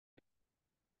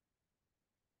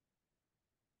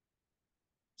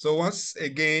So once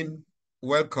again,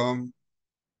 welcome.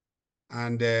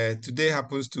 And today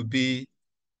happens to be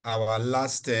our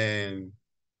last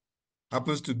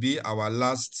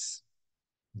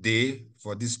day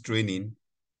for this training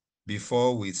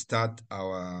before we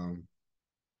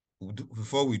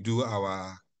do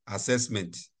our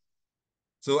assessment.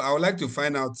 So I would like to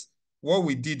find out what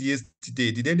we did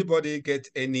yesterday. Did anybody get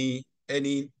any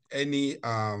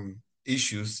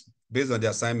issues based on the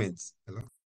assignments? Hello?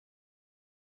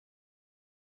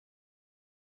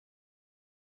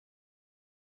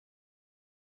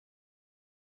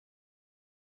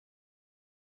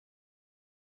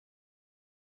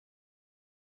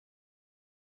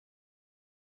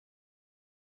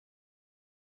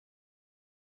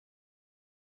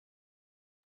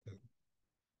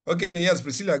 Okay, yes,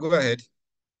 Priscilla, go ahead.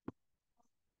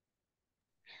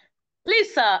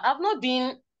 Please, sir, I've not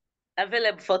been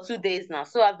available for 2 days now,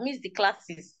 so I've missed the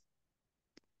classes.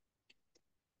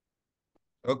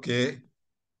 Okay.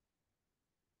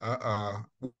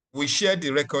 We shared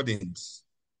the recordings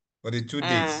for the 2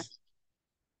 days,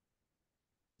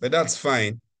 but that's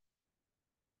fine.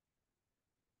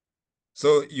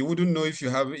 So you wouldn't know if you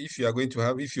have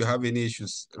any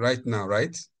issues right now,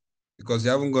 right? Because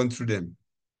you haven't gone through them.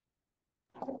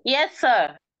 Yes,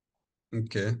 sir.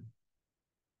 Okay,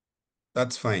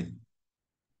 that's fine.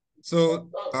 So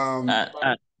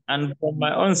and from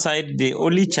my own side, the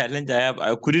only challenge I have,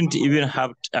 I couldn't even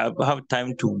have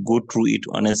time to go through it,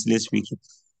 honestly speaking,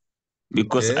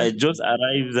 because okay. I just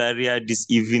arrived Zaria this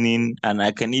evening, and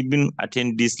I can even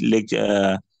attend this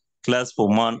lecture class for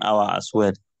 1 hour as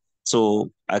well.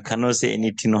 So I cannot say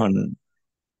anything on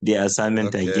the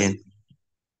assignment again.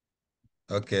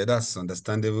 Okay, that's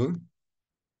understandable.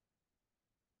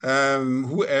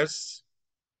 Who else?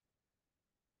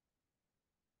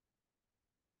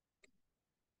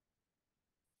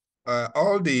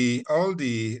 All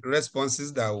the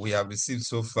responses that we have received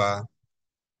so far,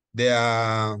 they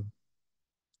are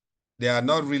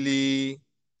not really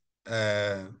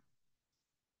how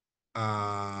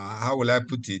will I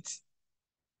put it?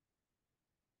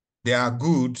 They are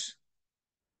good.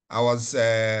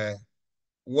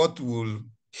 What will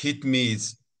hit me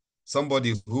is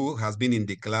somebody who has been in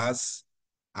the class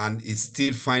and is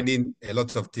still finding a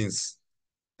lot of things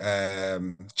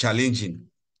challenging.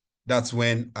 That's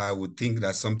when I would think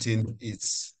that something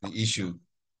is the issue.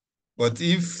 But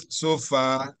if so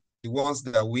far, the ones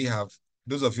that we have,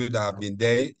 those of you that have been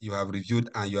there, you have reviewed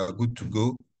and you are good to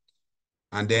go,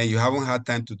 and then you haven't had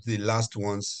time to do the last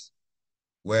ones,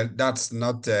 well, that's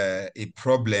not a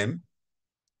problem.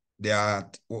 They are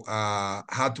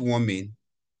heartwarming.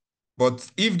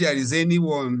 But if there is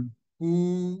anyone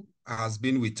who has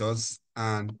been with us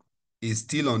and is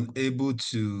still unable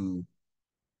to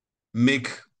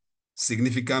make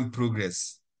significant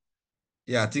progress,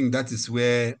 yeah, I think that is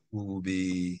where we will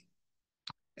be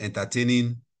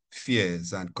entertaining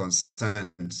fears and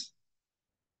concerns.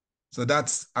 So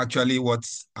that's actually what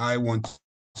I want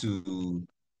to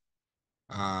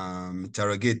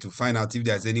interrogate, to find out if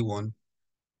there's anyone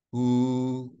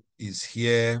who is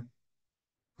here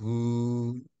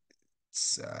who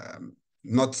is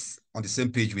not on the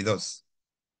same page with us.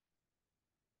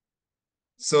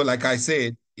 So like I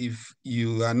said, if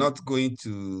you are not going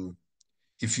to,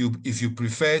 if you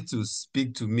prefer to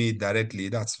speak to me directly,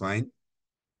 that's fine.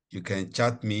 You can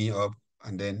chat me up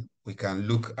and then we can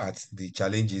look at the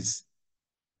challenges.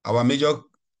 Our major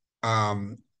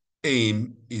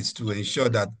aim is to ensure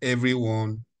that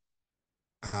everyone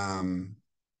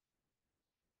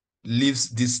leaves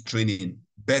this training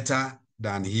better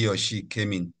than he or she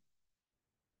came in.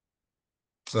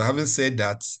 So having said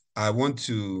that, I want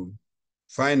to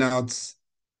find out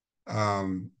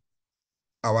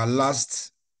our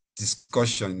last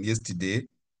discussion yesterday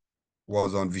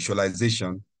was on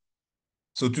visualization.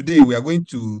 So today we are going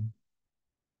to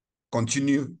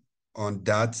continue on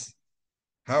that.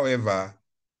 However,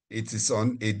 it is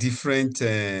on a different,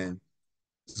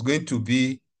 it's going to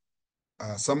be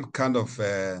some kind of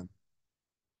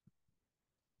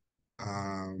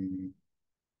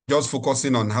just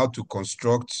focusing on how to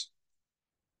construct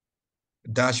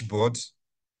dashboard,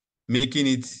 making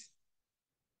it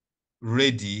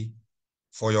ready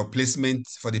for your placement,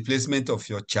 for the placement of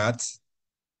your chart,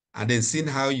 and then seeing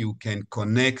how you can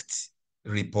connect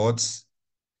reports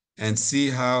and see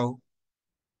how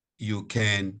you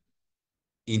can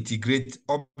integrate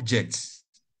objects,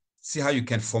 see how you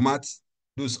can format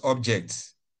those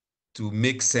objects to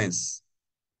make sense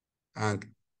and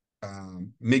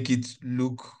make it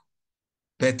look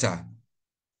better.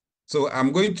 So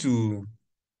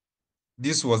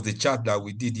this was the chart that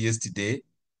we did yesterday.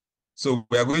 So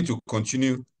we are going to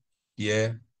continue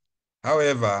here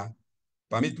However,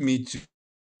 permit me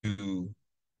to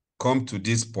come to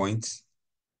this point,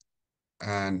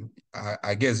 and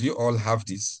I guess you all have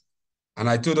this. And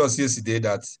I told us yesterday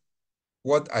that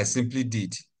what I simply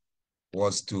did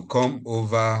was to come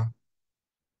over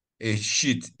a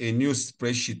sheet, a new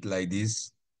spreadsheet like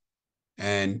this,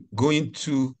 and go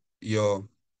into your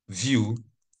view.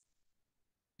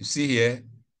 You see here,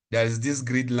 there is this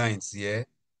grid lines here.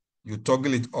 You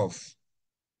toggle it off.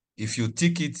 If you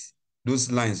tick it,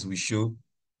 those lines will show.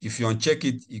 If you uncheck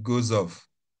it, it goes off.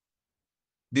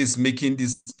 This making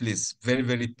this place very,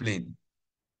 very plain.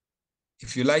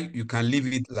 If you like, you can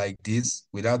leave it like this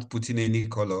without putting any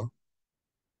color.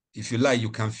 If you like, you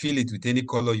can fill it with any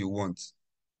color you want.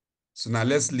 So now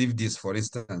let's leave this, for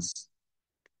instance.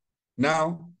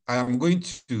 Now I am going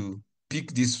to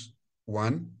pick this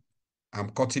one. I'm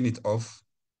cutting it off.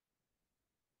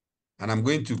 And I'm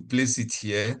going to place it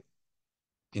here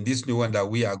in this new one that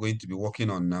we are going to be working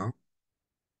on now.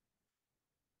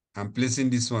 I'm placing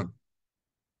this one.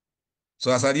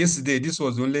 So as at yesterday, this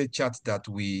was the only chart that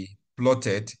we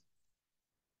plotted.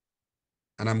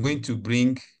 And I'm going to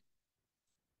bring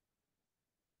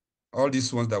all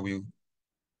these ones that we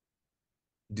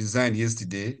designed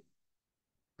yesterday.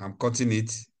 I'm cutting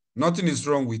it. Nothing is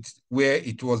wrong with where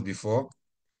it was before.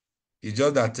 It's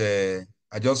just that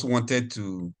I just wanted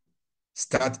to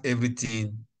start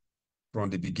everything from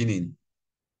the beginning.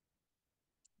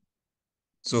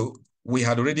 So we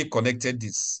had already connected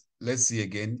this. Let's see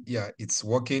again. Yeah, it's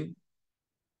working.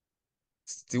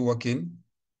 Still working.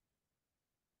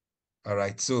 All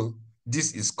right, so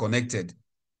this is connected.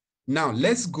 Now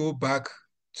let's go back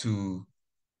to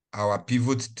our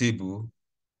pivot table,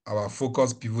 our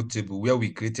focus pivot table where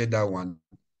we created that one.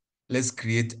 Let's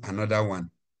create another one.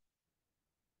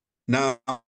 Now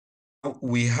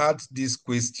we had these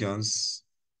questions.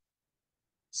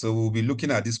 So we'll be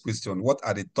looking at this question. What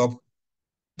are the top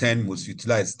 10 most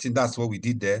utilized? I think that's what we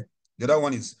did there. The other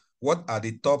one is, what are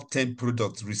the top 10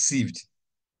 products received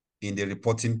in the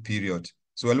reporting period?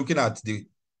 So we're looking at the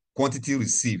quantity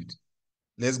received.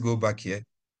 Let's go back here.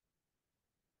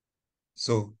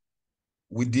 So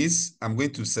with this, I'm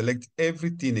going to select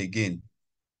everything again.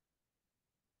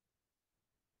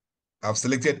 I've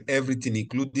selected everything,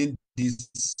 including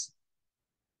this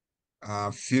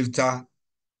filtered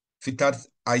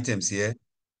items here.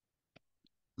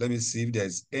 Let me see if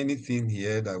there's anything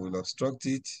here that will obstruct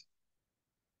it.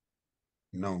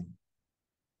 No.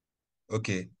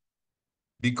 Okay.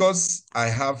 Because I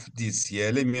have this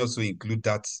here, let me also include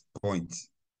that point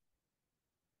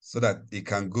so that it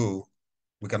can go.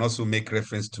 We can also make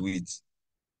reference to it.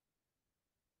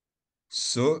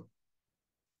 So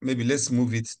maybe let's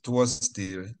move it towards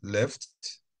the left.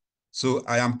 So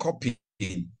I am copying.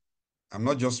 I'm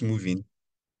not just moving,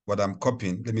 but I'm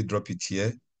copying. Let me drop it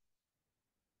here.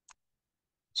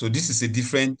 So this is a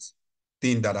different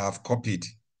thing that I have copied.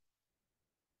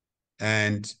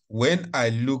 And when I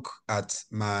look at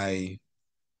my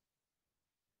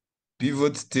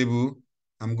pivot table,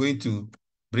 I'm going to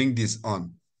bring this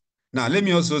on. Now, let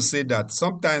me also say that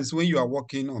sometimes when you are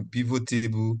working on pivot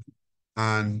table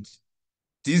and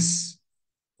this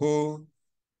whole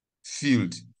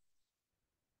field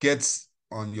gets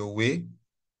on your way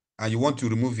and you want to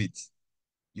remove it,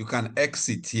 you can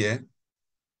exit here,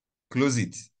 close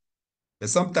it. But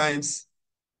sometimes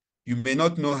you may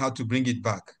not know how to bring it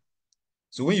back.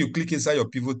 So when you click inside your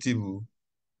pivot table,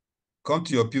 come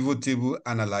to your pivot table,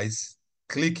 analyze,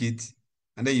 click it,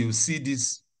 and then you see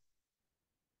these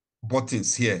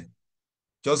buttons here.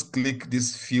 Just click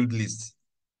this field list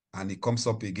and it comes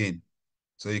up again.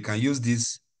 So you can use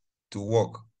this to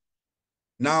work.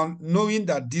 Now, knowing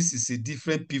that this is a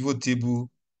different pivot table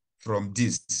from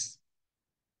this,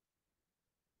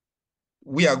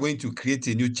 we are going to create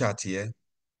a new chart here.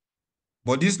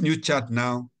 But this new chart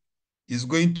now is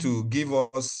going to give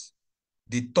us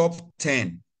the top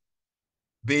 10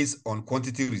 based on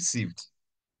quantity received.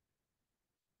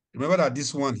 Remember that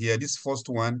this one here, this first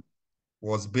one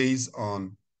was based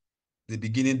on the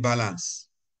beginning balance.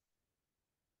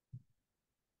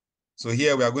 So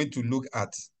here we are going to look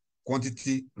at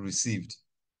quantity received.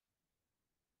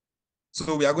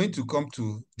 So we are going to come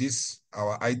to this,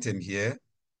 our item here.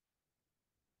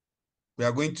 We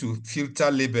are going to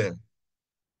filter label.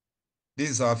 This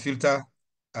is our filter,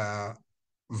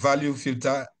 value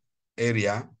filter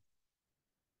area.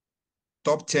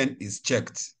 Top 10 is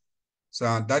checked.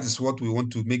 So that is what we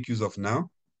want to make use of now.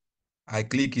 I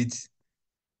click it.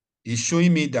 It's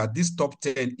showing me that this top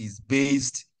 10 is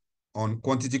based on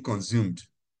quantity consumed.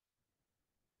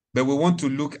 But we want to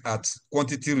look at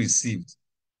quantity received.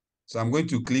 So I'm going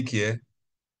to click here,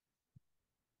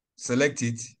 select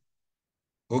it,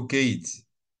 okay it,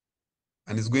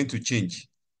 and it's going to change.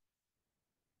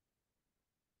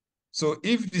 So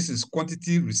if this is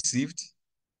quantity received,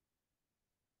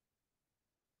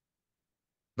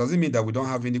 does it mean that we don't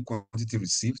have any quantity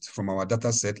received from our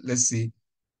data set? Let's see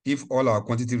if all our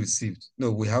quantity received.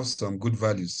 No, we have some good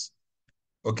values.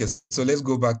 Okay, so let's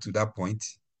go back to that point.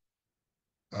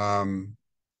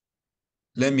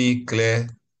 Let me clear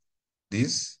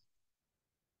this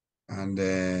and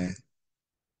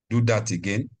do that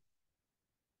again.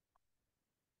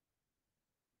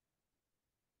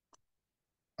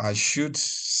 I should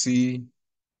see.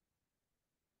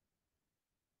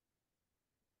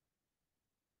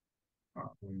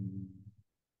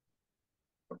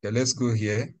 Okay, let's go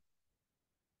here.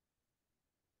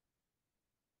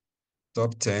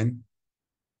 Top 10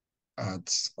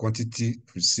 at quantity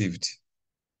received.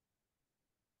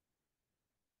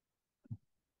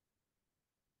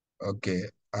 Okay,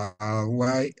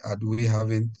 why are we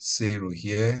having 0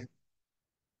 here?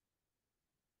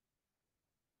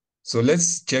 So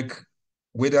let's check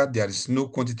whether there is no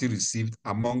quantity received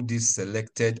among these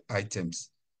selected items.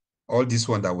 All this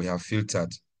one that we have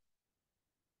filtered.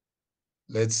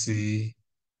 Let's see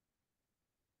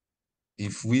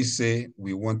if we say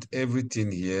we want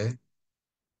everything here.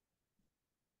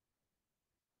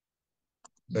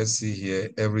 Let's see here,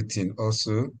 everything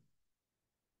also,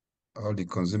 all the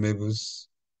consumables.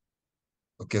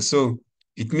 Okay, so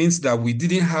it means that we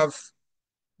didn't have,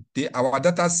 our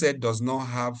data set does not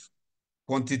have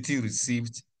quantity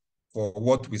received for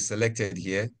what we selected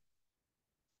here.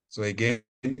 So again,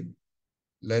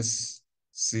 let's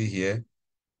see here.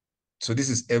 So this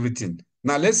is everything.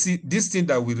 Now let's see this thing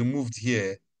that we removed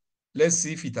here. Let's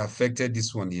see if it affected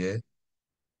this one here.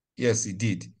 Yes, it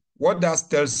did. What that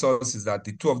tells us is that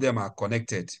the two of them are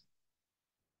connected.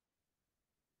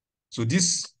 So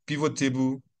this pivot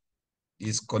table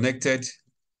is connected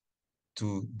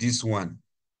to this one.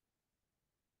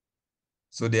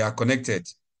 So they are connected.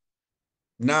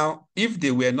 Now, if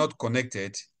they were not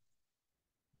connected,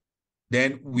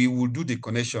 then we will do the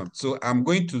connection. So I'm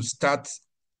going to start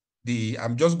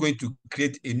I'm just going to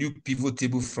create a new pivot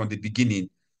table from the beginning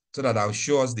so that I'll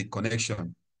show us the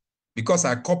connection. Because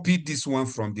I copied this one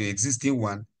from the existing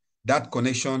one, that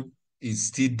connection is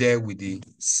still there with the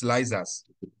slicers.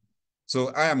 So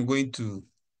I am going to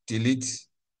delete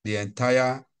the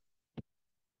entire,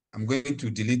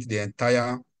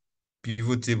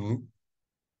 pivot table,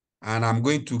 and I'm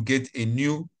going to get a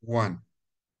new one.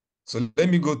 So let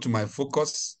me go to my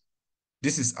focus.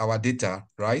 This is our data,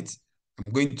 right?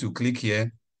 I'm going to click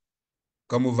here,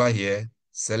 come over here,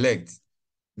 select.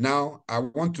 Now I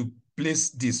want to place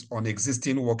this on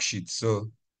existing worksheet. So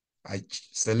I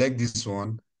select this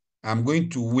one. I'm going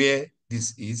to where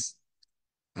this is,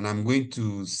 and I'm going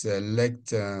to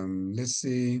select, let's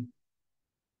say,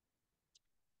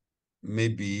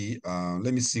 maybe,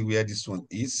 let me see where this one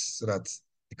is so that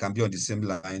it can be on the same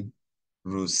line,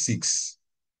 row 6.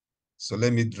 So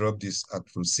let me drop this at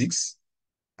row 6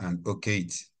 and okay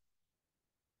it.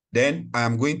 Then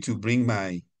I'm going to bring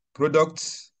my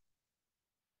product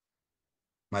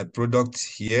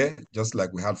here, just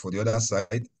like we had for the other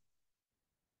side.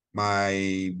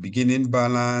 My beginning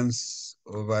balance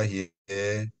over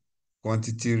here,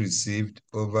 quantity received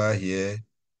over here,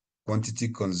 quantity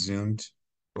consumed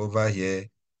over here,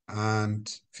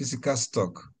 and physical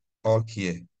stock all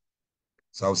here.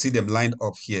 So I'll see them lined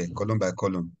up here, column by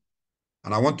column.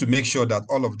 And I want to make sure that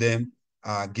all of them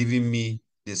are giving me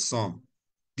the sum.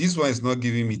 This one is not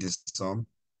giving me the sum,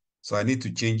 so I need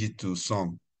to change it to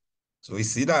sum. So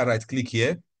it's either I right click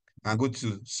here and go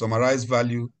to summarize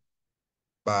value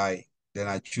by, then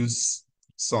I choose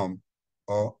sum,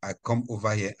 or I come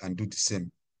over here and do the same.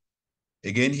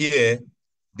 Again here,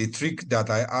 the trick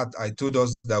that I told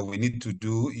us that we need to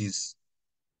do is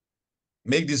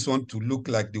make this one to look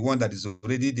like the one that is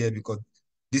already there, because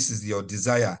this is your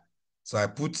desire. So I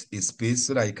put a space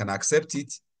so that you can accept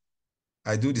it.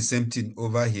 I do the same thing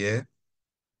over here.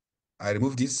 I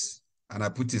remove this and I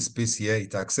put a space here.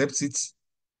 It accepts it.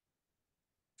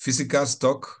 Physical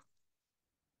stock,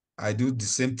 I do the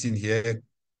same thing here.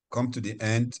 Come to the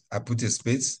end, I put a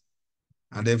space.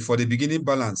 And then for the beginning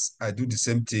balance, I do the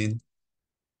same thing.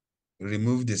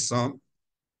 Remove the sum,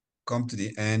 come to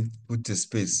the end, put a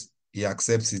space. He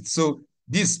accepts it. So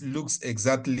this looks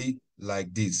exactly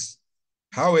like this.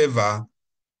 However,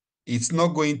 it's not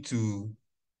going to,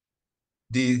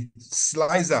 the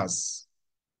slicers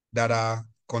that are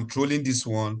controlling this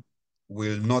one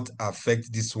will not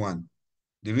affect this one.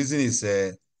 The reason is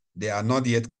they are not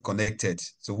yet connected.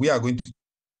 So we are going to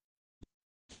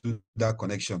do that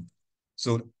connection.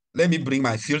 So let me bring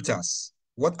my filters.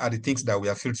 what are the things that we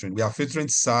are filtering? We are filtering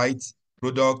site,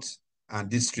 product, and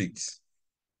district.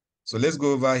 So let's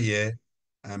go over here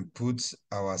and put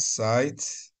our site,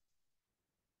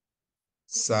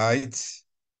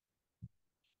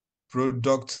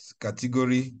 product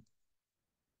category,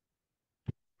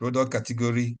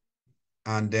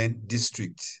 and then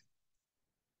district.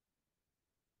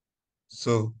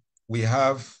 So we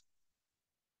have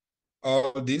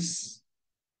all this,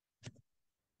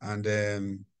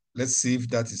 and let's see if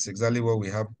that is exactly what we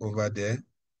have over there.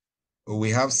 We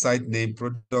have site name,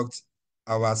 product.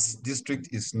 Our district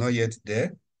is not yet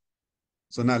there.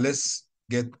 So now let's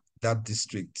get that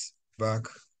district back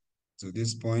to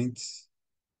this point.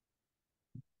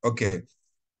 Okay,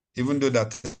 even though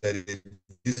that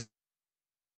this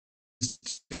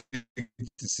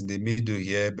is in the middle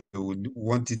here, but we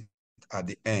want it at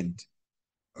the end.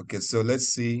 Okay, so let's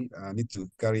see. I need to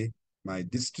carry my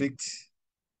district.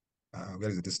 Where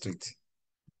is the district?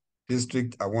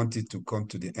 District, I want it to come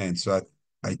to the end. So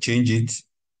I change it.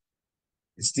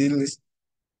 It's still,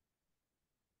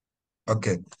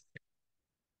 okay.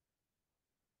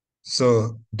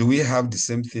 So do we have the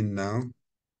same thing now?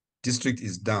 District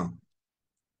is down.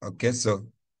 Okay, so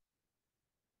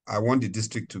I want the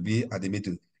district to be at the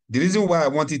middle. The reason why I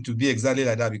want it to be exactly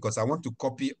like that, because I want to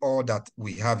copy all that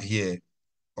we have here,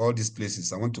 all these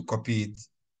places. I want to copy it.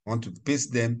 I want to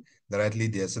paste them directly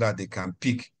there so that they can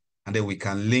pick, and then we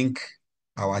can link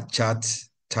our chart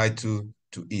title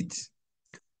to it.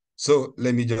 So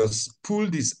let me just pull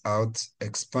this out,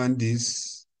 expand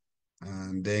this,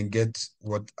 and then get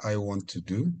what I want to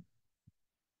do.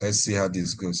 Let's see how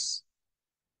this goes.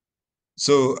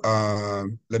 So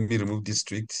let me remove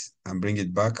district and bring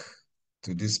it back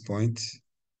to this point.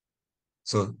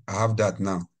 So I have that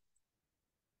now.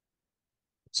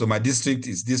 So my district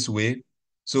is this way.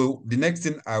 So the next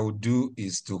thing I would do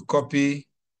is to copy.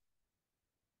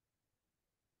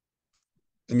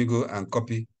 Let me go and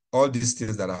copy all these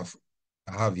things that I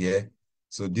have here.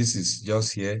 So this is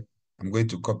just here. I'm going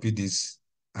to copy this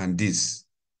and this.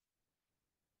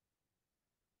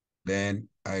 Then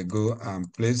I go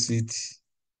and place it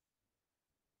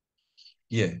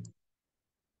here.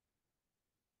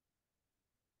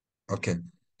 Okay.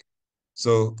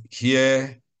 So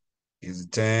here is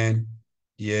 10,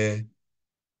 here.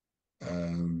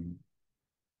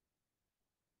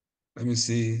 Let me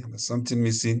see, there's something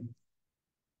missing.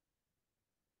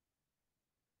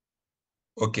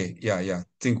 Okay, yeah, I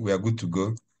think we are good to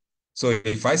go. So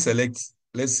if I select,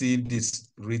 let's see if this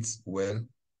reads well.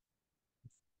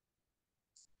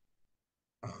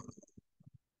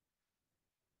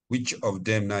 Which of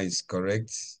them now is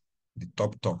correct? The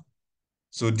top.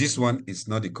 So this one is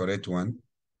not the correct one,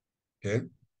 okay?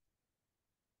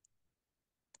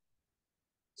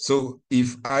 So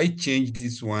if I change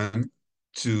this one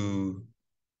to,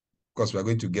 of course, we're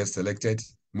going to get selected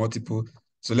multiple.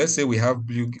 So let's say we have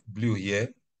blue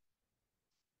here.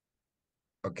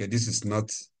 Okay, this is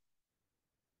not,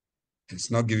 it's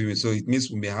not giving me, so it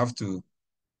means we may have to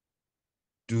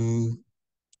do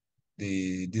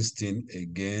this thing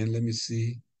again. Let me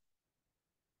see.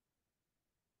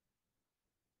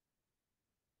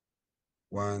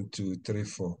 1, 2, 3,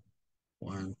 4.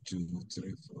 1, 2,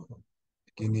 3, 4.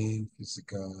 Beginning,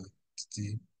 physical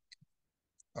entity.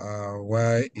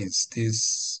 Why is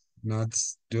this not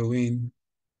doing?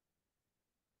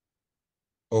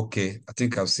 Okay, I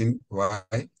think I've seen why.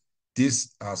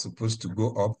 These are supposed to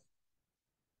go up.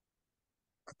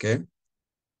 Okay.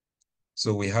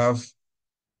 So we have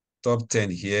top 10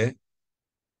 here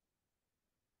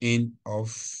in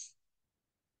of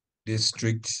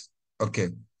district. Okay.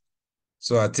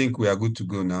 So I think we are good to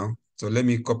go now. So let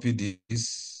me copy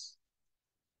this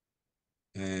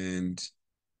and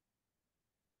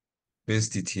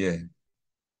paste it here.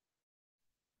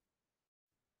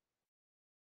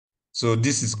 So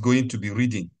this is going to be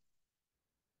reading.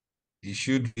 It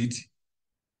should read.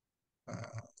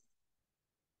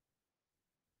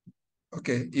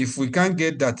 Okay, if we can't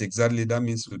get that exactly, that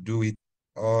means we'll do it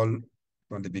all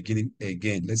from the beginning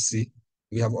again. Let's see.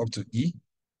 We have up to E.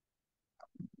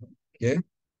 Okay.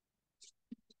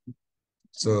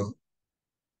 So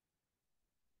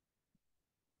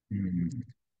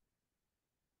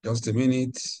just a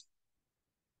minute.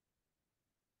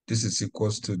 This is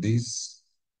equals to this.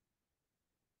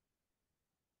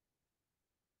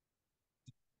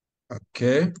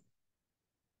 Okay.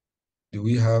 Do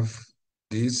we have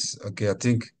this? Okay, I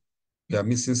think we are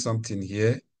missing something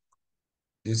here.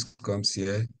 This comes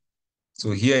here.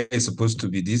 So here is supposed to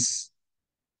be this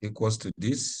equals to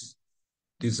this.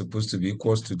 This is supposed to be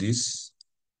equals to this.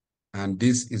 And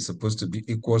this is supposed to be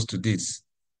equals to this.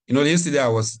 You know, yesterday I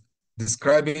was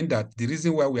describing that the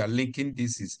reason why we are linking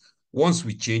this is once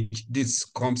we change, this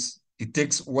comes, it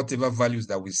takes whatever values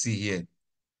that we see here.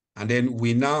 And then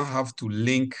we now have to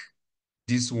link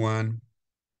this one.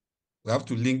 We have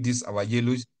to link this, our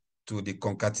yellow, to the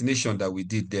concatenation that we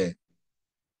did there.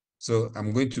 So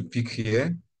I'm going to pick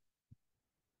here,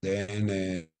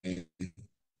 then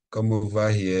come over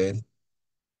here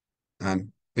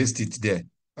and paste it there.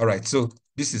 All right, so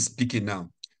this is picking now.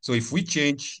 So if we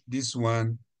change this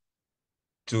one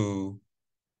to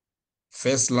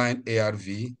first line ARV,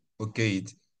 okay,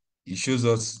 it shows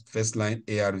us first line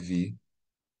ARV.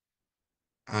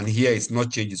 And here it's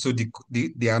not changing. So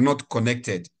they are not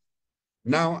connected.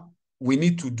 Now we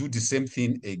need to do the same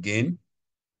thing again.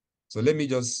 So let me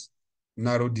just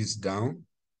narrow this down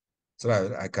so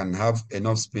that I can have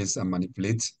enough space and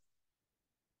manipulate.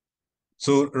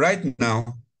 So right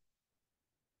now,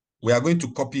 we are going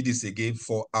to copy this again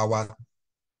for our,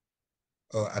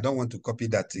 I don't want to copy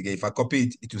that again. If I copy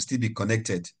it, it will still be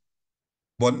connected.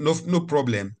 But no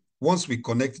problem. Once we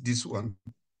connect this one,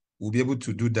 we'll be able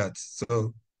to do that.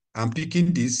 So I'm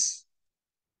picking this,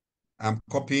 I'm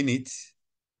copying it,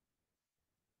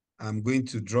 I'm going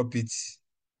to drop it,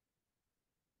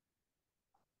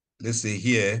 let's say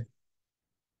here.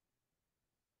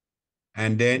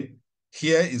 And then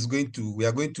here is going to, we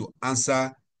are going to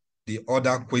answer the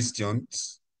other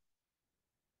questions.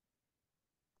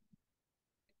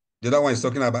 The other one is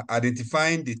talking about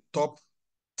identifying the top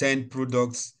 10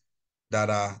 products that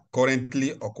are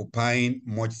currently occupying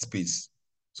much space.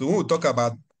 So when we talk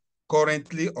about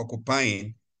currently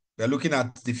occupying, we're looking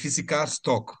at the physical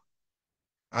stock.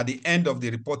 At the end of the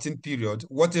reporting period,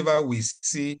 whatever we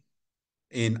see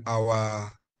in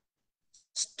our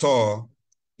store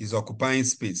is occupying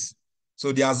space.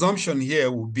 So the assumption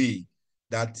here will be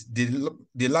that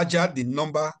the larger the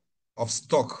number of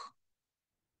stock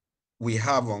we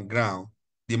have on ground,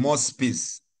 the more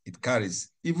space it carries,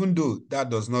 even though that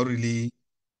does not really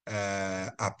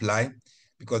apply,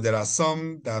 because there are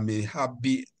some that may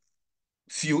be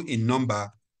few in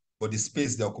number, but the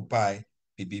space they occupy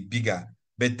may be bigger.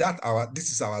 But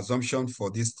this is our assumption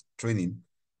for this training.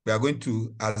 We are going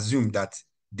to assume that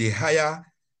the higher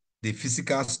the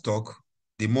physical stock,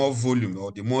 the more volume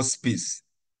or the more space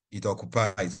it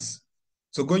occupies.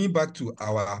 So going back to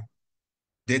our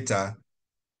data,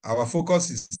 our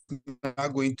focus is now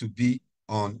going to be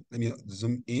on, let me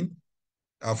zoom in.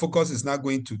 Our focus is now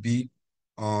going to be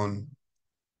on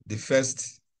the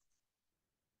first,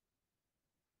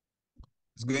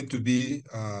 it's going to be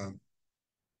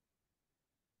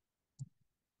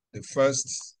the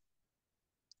first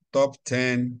top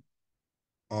 10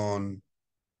 on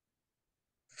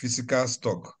physical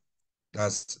stock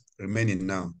that's remaining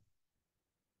now.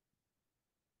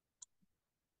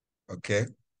 Okay.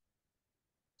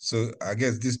 So I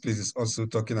guess this place is also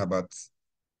talking about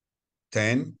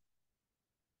 10,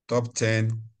 top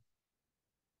 10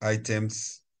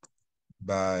 items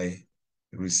by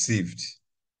received.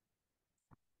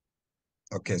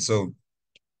 Okay, so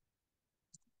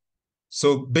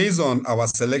based on our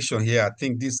selection here, I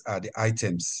think these are the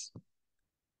items.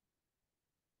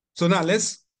 So now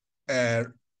let's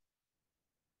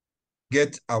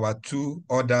get our two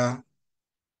other,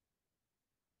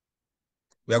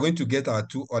 we are going to get our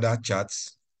two other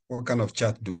charts. What kind of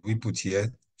chart do we put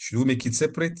here? Should we make it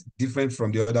separate, different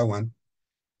from the other one?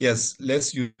 Yes,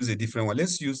 let's use a different one.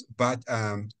 Let's use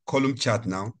column chart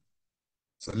now.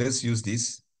 So let's use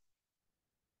this.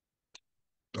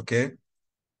 Okay.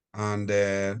 And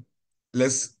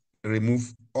let's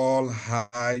remove all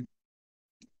hide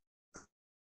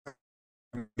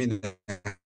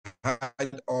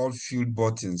all field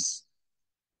buttons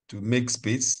to make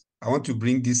space. I want to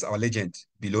bring this, our legend,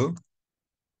 below.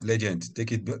 Legend,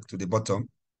 take it back to the bottom.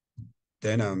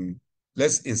 Then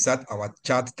let's insert our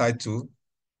chart title,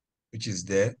 which is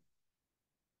there.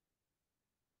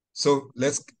 So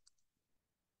let's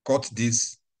cut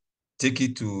this, take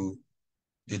it to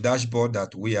the dashboard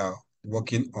that we are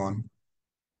working on,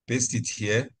 paste it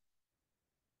here.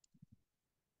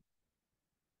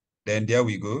 Then there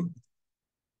we go.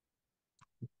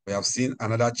 We have seen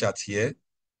another chart here.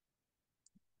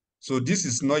 So this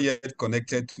is not yet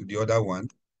connected to the other one.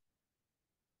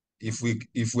 If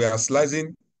we are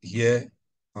slicing here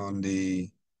on the,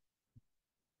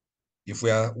 if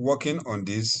we are working on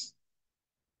this,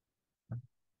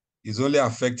 it's only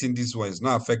affecting this one. It's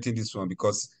not affecting this one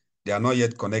because they are not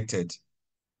yet connected.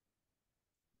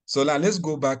 So now let's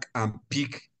go back and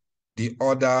pick the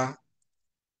other,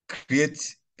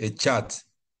 create a chart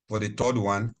for the third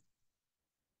one.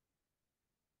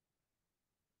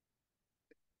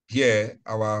 Here,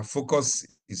 our focus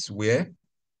is where?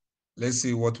 let's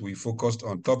see what we focused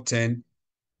on. Top 10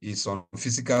 is on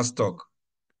physical stock.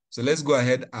 So let's go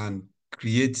ahead and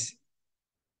create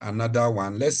another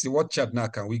one. Let's see what chart now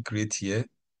can we create here.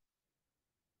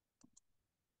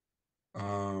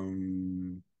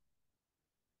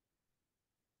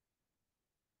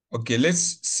 Okay,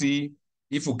 let's see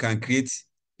if we can create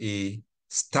a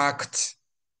stacked.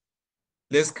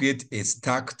 Let's create a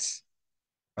stacked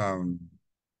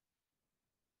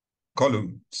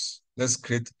columns. Let's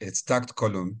create a stacked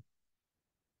column.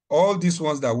 All these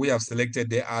ones that we have selected,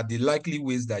 they are the likely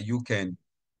ways that you can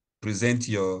present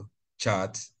your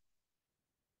chart.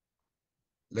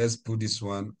 Let's put this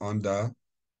one under.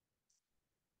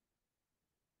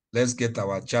 Let's get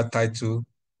our chart title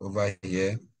over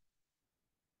here.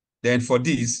 Then for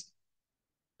this,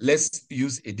 let's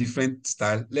use a different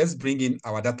style. Let's bring in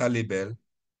our data label,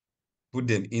 put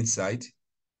them inside.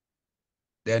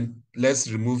 Then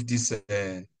let's remove this.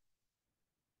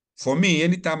 For me,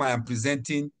 anytime I am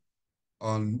presenting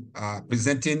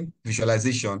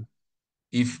visualization,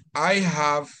 if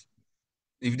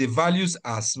the values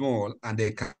are small and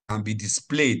they can be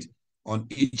displayed on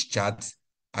each chart,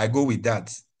 I go with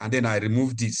that. And then I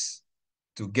remove this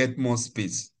to get more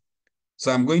space.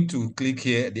 So I'm going to click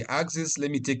here, the axis, let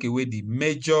me take away the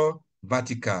major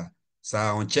vertical. So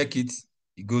I uncheck it,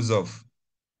 it goes off.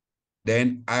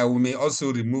 Then I may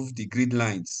also remove the grid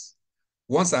lines.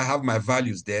 Once I have my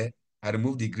values there, I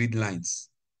remove the grid lines.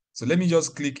 So let me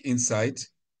just click inside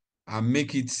and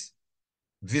make it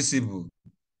visible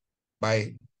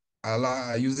by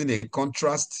using a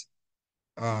contrast.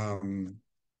 I'm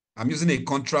using a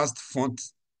contrast font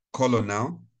color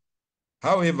now.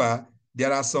 However,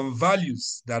 there are some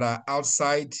values that are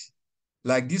outside,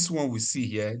 like this one we see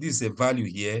here. This is a value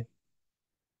here,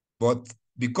 but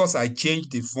because I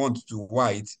changed the font to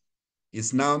white,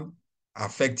 it's now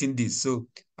affecting this. So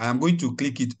I am going to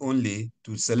click it only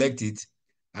to select it,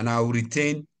 and I will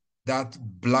retain that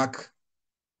black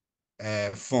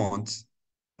font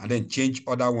and then change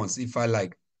other ones if I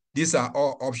like. These are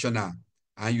all optional,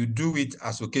 and you do it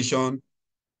as occasion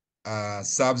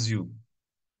serves you.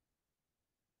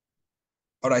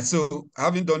 All right, so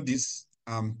having done this,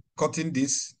 I'm cutting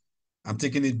this. I'm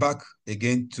taking it back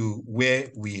again to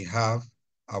where we have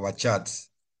our chart.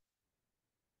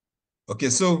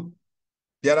 Okay, so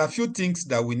there are a few things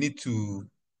that we need to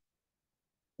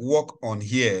work on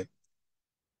here.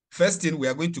 First thing, we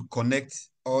are going to connect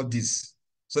all this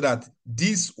so that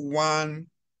this one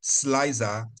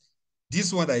slicer,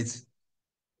 this one that is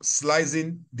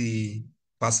slicing the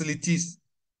facilities,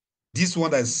 this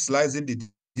one that is slicing the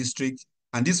district,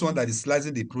 and this one that is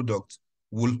slicing the product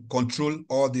will control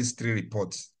all these three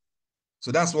reports. So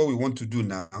that's what we want to do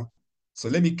now. So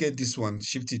let me get this one,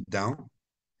 shift it down.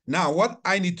 Now, what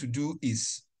I need to do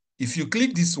is, if you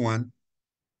click this one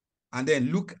and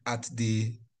then look at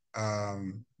the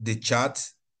chart,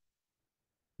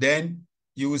 then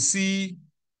you will see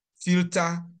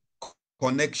filter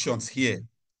connections here.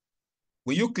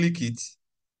 When you click it,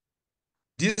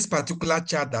 this particular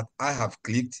chart that I have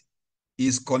clicked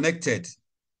is connected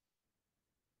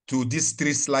to these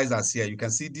three slicers here. You can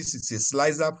see this is a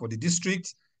slicer for the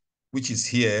district, which is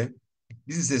here.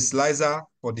 This is a slicer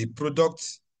for the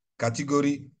product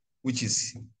category, which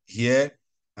is here.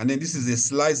 And then this is a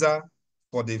slicer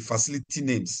for the facility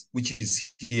names, which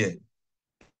is here.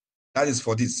 That is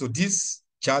for this. So this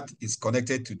chart is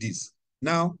connected to this.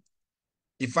 Now,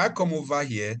 if I come over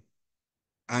here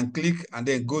and click and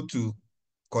then go to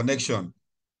connection,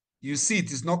 you see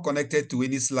it is not connected to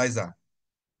any slicer.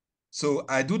 So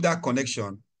I do that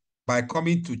connection by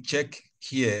coming to check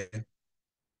here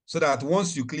so that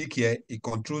once you click here, it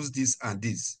controls this and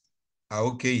this. I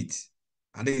okay it.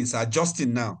 And then it's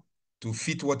adjusting now to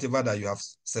fit whatever that you have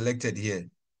selected here.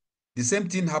 The same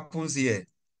thing happens here.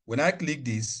 When I click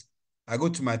this, I go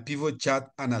to my pivot chart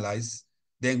analyze,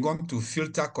 then go to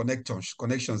filter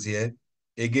connections here.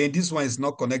 Again, this one is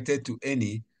not connected to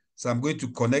any, so I'm going to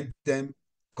connect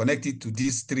it to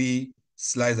these three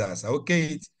slicers. Okay,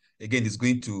 it again is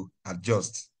going to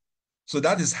adjust. So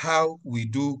that is how we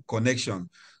do connection.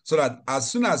 So that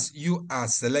as soon as you are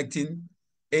selecting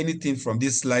anything from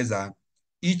this slicer,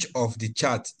 each of the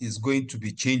chart is going to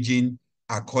be changing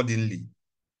accordingly.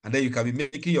 And then you can be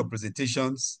making your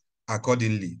presentations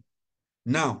accordingly.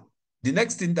 Now, the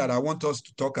next thing that I want us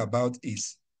to talk about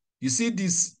is, you see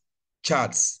these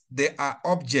charts, they are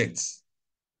objects.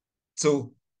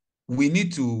 So we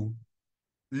need to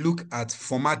look at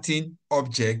formatting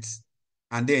objects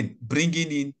and then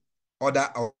bringing in other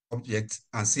objects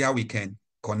and see how we can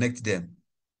connect them.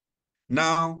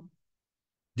 Now,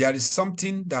 there is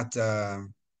something that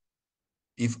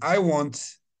if I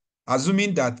want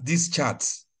Assuming that these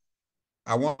charts,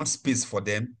 I want space for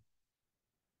them.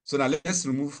 So now let's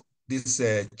remove this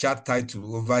chart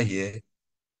title over here.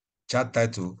 Chart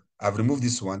title, I've removed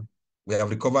this one. We have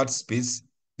recovered space.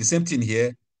 The same thing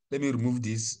here. Let me remove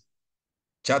this.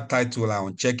 Chart title, I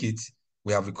uncheck it.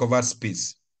 We have recovered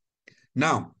space.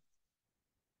 Now,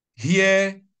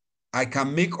 here, I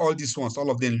can make all these ones, all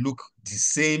of them look the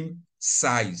same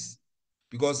size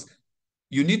because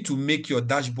you need to make your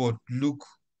dashboard look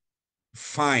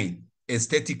fine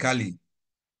aesthetically.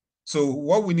 So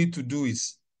what we need to do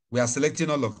is we are selecting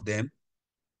all of them.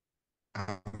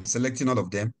 I'm selecting all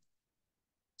of them.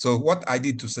 So what I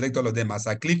did to select all of them, as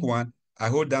I click one, I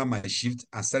hold down my shift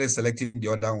and started selecting the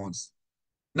other ones.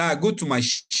 Now I go to my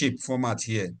shape format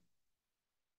here.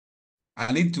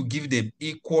 I need to give them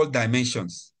equal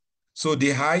dimensions. So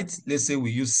the height, let's say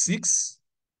we use 6,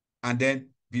 and then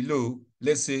below,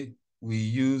 let's say we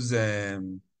use,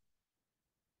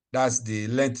 that's the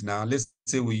length now. Let's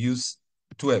say we use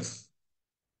 12.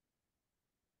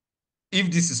 If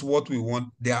this is what we want,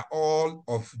 they are all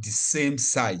of the same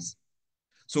size.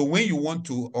 So when you want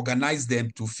to organize them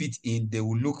to fit in, they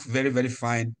will look very, very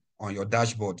fine on your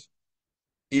dashboard.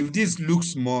 If this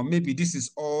looks more, maybe this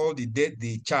is all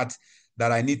the chart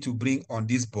that I need to bring on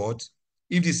this board.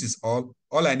 If this is all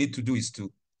I need to do is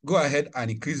to go ahead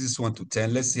and increase this one to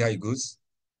 10. Let's see how it goes.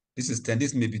 This is 10.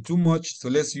 This may be too much, so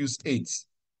let's use 8.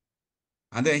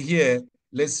 And then here,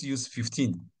 let's use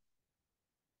 15.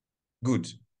 Good.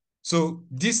 So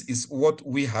this is what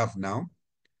we have now.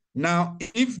 Now,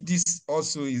 if this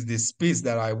also is the space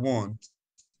that I want,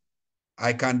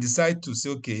 I can decide to say,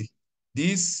 okay,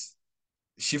 this,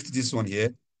 shift this one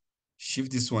here,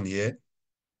 shift this one here.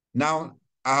 Now,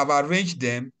 I have arranged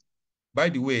them. By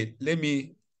the way, let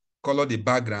me color the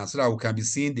background so that we can be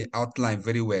seeing the outline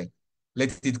very well.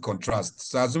 Let it contrast.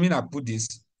 So assuming I put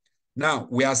this, now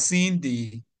we are seeing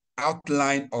the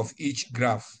outline of each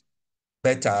graph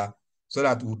better so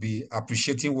that we'll be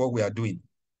appreciating what we are doing.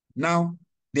 Now,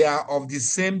 they are of the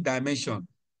same dimension,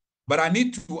 but I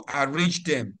need to arrange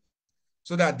them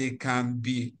so that they can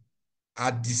be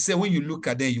at the same. When you look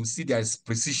at them, you see there is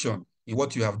precision in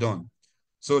what you have done.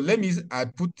 So I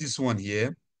put this one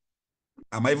here.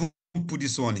 I might even put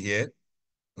this one here,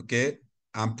 okay?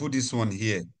 And put this one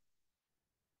here.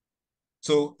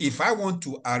 So if I want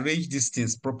to arrange these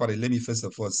things properly, let me first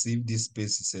of all see if this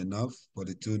space is enough for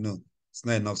the two. No, it's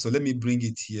not enough. So let me bring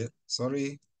it here.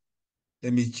 Sorry.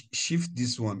 Let me shift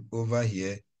this one over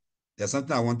here. There's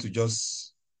something I want to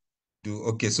just do.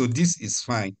 Okay, so this is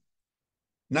fine.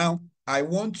 Now, I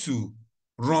want to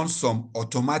run some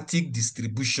automatic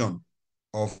distribution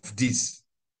of this.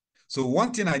 So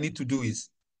one thing I need to do is,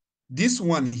 this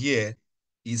one here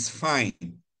is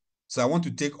fine. So I want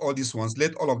to take all these ones,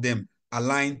 let all of them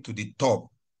align to the top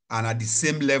and at the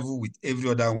same level with every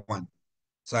other one.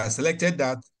 So I selected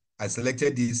that, I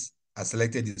selected this, I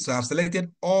selected this. So I've selected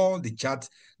all the charts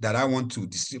that I want to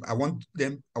distribute. I want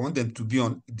them to be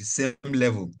on the same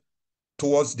level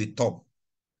towards the top.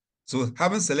 So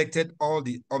having selected all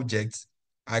the objects,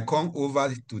 I come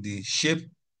over to the shape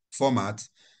format.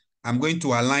 I'm going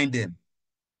to align them.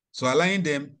 So aligning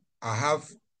them, I have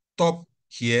top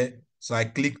here. So I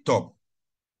click top.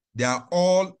 They are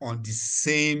all on the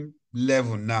same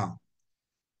level now.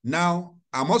 Now,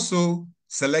 I'm also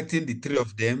selecting the 3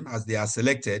 of them as they are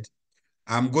selected.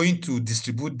 I'm going to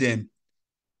distribute them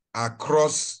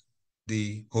across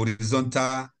the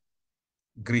horizontal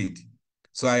grid.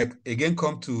 So I again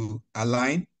come to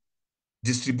align,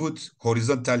 distribute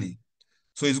horizontally.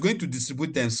 So it's going to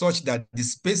distribute them such that the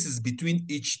spaces between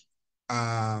each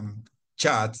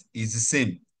chart is the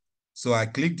same. So I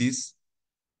click this,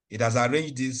 it has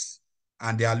arranged this,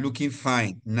 and they are looking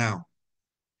fine now.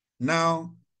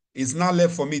 Now, it's now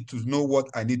left for me to know what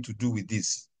I need to do with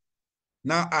this.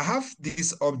 Now, I have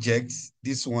these objects,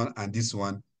 this one and this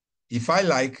one. If I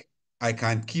like, I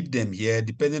can keep them here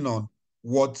depending on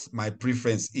what my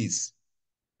preference is.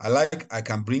 I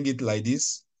can bring it like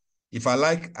this. If I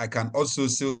like, I can also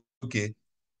say, okay,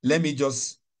 let me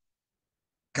just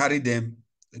carry them.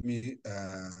 Let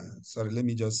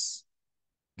me just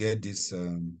get this.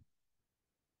 I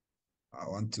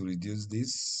want to reduce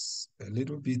this a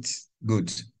little bit.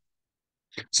 Good.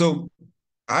 So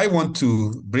I want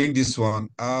to bring this one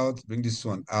out, bring this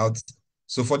one out.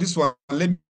 So for this one,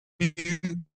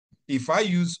 if I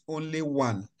use only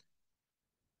one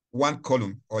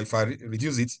column, or if I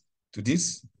reduce it to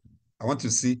this, I want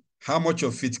to see how much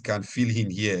of it can fill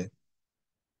in here.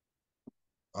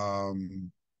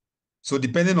 So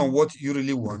depending on what you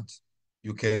really want,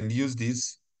 you can use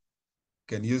this,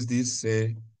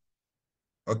 say,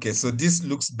 okay, so this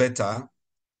looks better.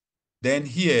 Then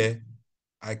here,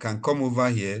 I can come over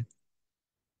here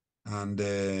and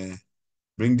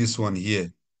bring this one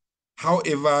here.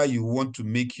 However you want to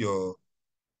make your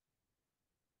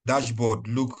dashboard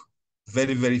look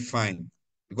very, very fine.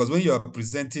 Because when you are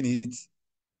presenting it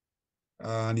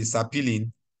and it's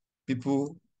appealing,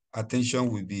 people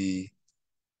attention will be,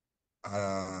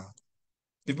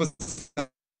 people will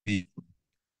be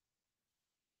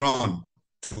drawn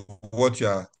to what you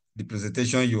are, the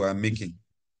presentation you are making.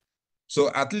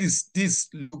 So at least this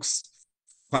looks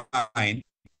fine.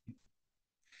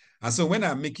 And so when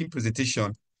I'm making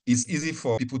presentation, it's easy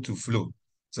for people to flow.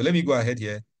 So let me go ahead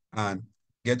here and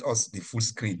get us the full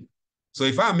screen. So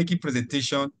if I'm making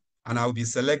presentation and I'll be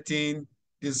selecting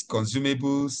these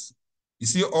consumables, you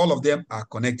see all of them are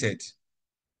connected.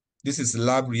 This is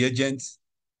lab reagent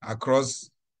across.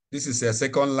 This is a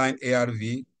second line ARV.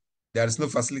 There is no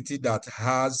facility that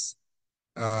has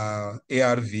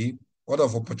ARV. What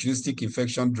of opportunistic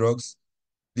infection drugs?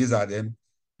 These are them.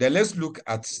 Then let's look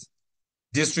at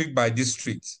district by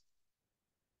district.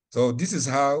 So this is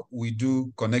how we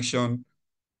do connection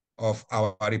of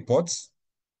our reports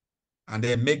and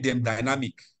then make them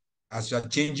dynamic. As you are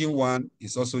changing one,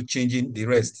 it's also changing the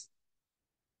rest.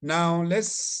 Now,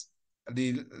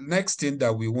 the next thing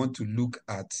that we want to look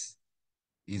at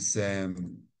is, I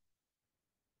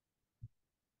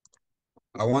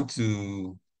want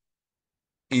to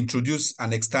introduce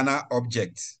an external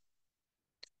object.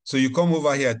 So you come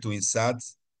over here to insert,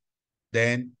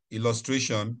 then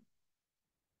illustration.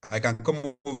 I can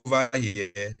come over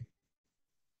here.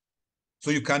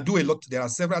 So you can do a lot. There are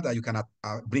several that you can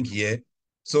bring here.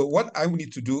 So what I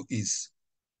need to do is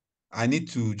I need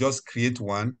to just create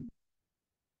one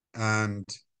and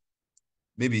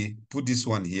maybe put this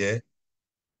one here.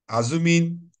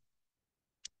 Assuming,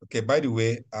 okay, by the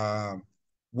way,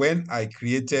 when I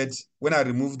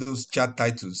removed those chart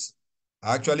titles,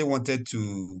 I actually wanted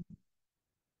to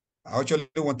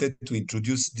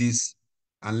introduce this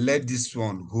and let this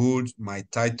one hold my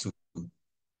title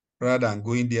rather than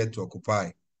going there to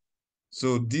occupy.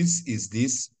 So this is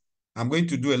this. I'm going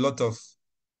to do a lot of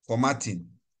formatting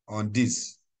on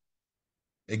this.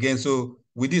 Again, so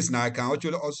with this now, I can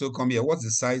actually also come here. What's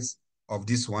the size of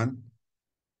this one?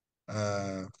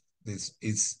 This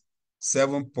is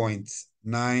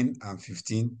 7.9 and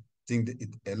 15. I think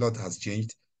a lot has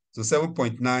changed. So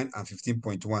 7.9 and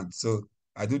 15.1. So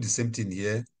I do the same thing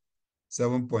here.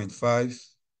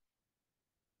 7.5.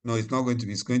 No, it's not going to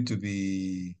be. It's going to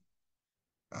be,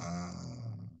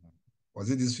 was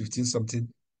it this 15 something?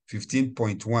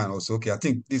 15.1 also. Okay, I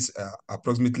think this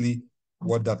approximately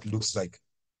what that looks like.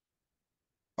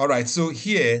 All right, so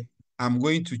here I'm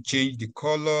going to change the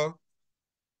color.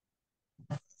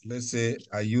 Let's say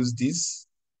I use this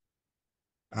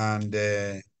and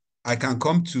I can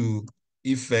come to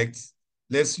effect.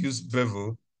 Let's use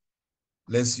bevel.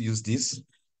 Let's use this.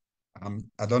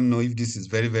 I don't know if this is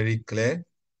very, very clear,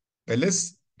 but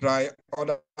let's try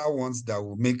other ones that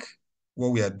will make what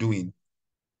we are doing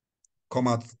come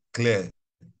out clear.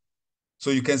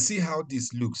 So you can see how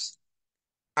this looks.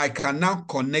 I can now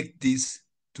connect this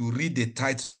to read the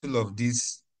title of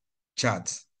this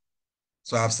chart.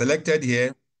 So I've selected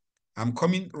here. I'm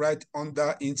coming right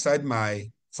under inside my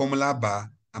formula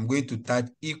bar. I'm going to type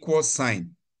equal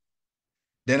sign.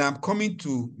 Then I'm coming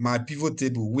to my pivot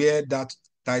table where that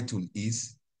title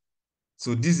is.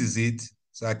 So this is it.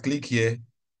 So I click here,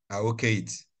 I OK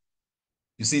it.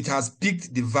 You see, it has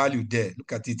picked the value there.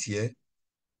 Look at it here.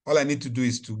 All I need to do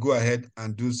is to go ahead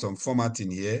and do some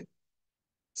formatting here,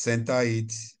 center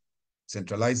it,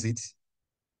 centralize it,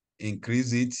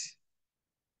 increase it.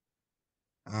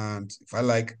 And if I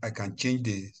like, I can change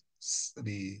if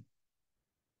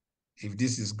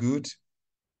this is good.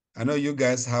 I know you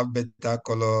guys have better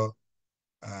color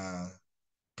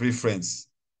preference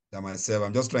than myself.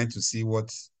 I'm just trying to see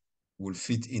what will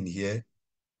fit in here.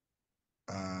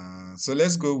 So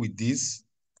let's go with this.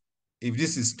 If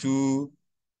this is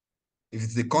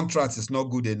if the contrast is not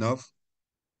good enough,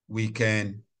 we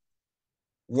can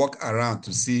walk around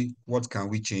to see what can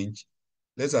we change.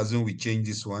 Let's assume we change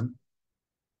this one,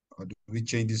 or do we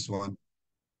change this one?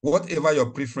 Whatever your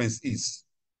preference is.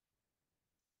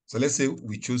 So let's say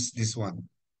we choose this one.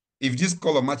 If this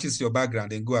color matches your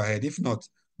background, then go ahead. If not,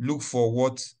 look for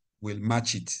what will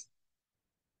match it.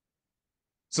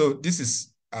 So this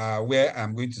is where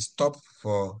I'm going to stop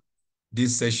for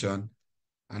this session.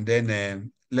 And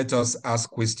then let us ask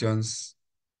questions.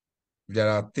 If there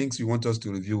are things you want us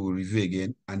to review, we'll review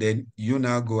again. And then you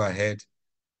now go ahead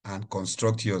and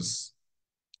construct yours.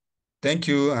 Thank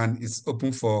you, and it's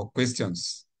open for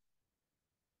questions.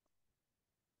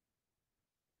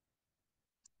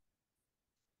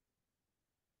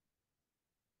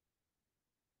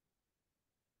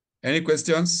 Any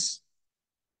questions?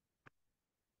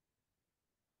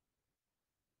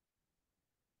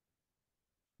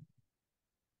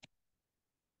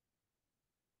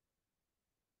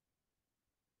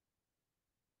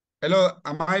 Hello,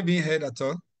 am I being heard at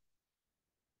all?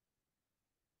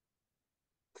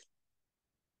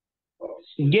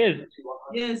 Yes.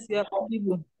 Yes, yeah,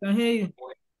 people can hear you.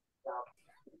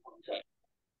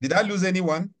 Did I lose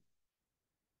anyone?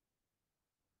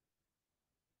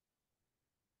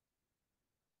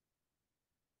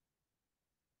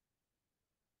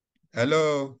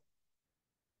 Hello.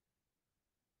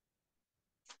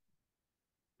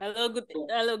 Hello, good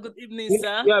evening,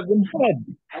 sir. You have been heard.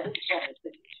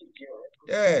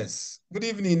 Yes. Good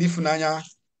evening, Ifunanya.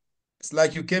 It's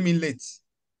like you came in late.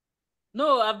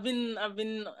 No, I've been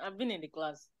in the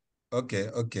class. Okay,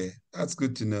 okay. That's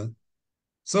good to know.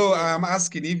 So Yeah. I'm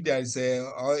asking if there is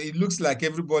it looks like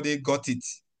everybody got it.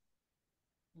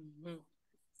 Mm-hmm.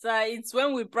 So it's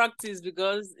when we practice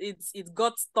because it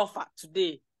got tougher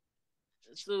today.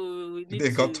 So we need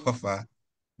They got to. tougher.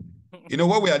 You know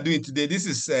what we are doing today? This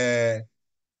is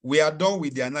we are done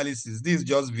with the analysis. This is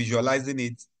just visualizing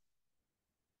it.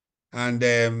 And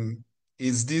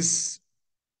is this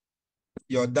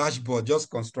your dashboard, just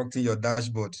constructing your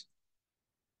dashboard?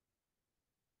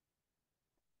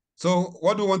 So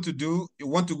what do you want to do? You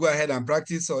want to go ahead and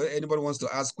practice, or anybody wants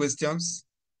to ask questions?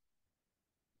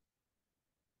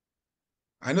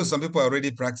 I know some people are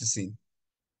already practicing.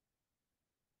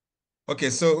 Okay,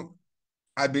 so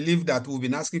I believe that we've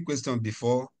been asking questions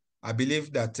before. I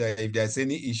believe that if there's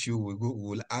any issue,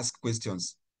 we'll ask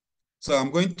questions. So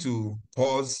I'm going to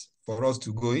pause for us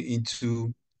to go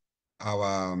into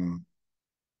our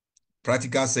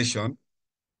practical session.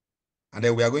 And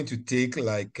then we are going to take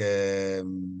like 20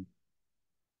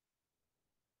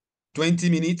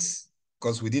 minutes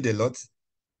because we did a lot.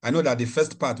 I know that the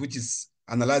first part, which is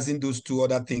analyzing those two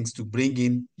other things to bring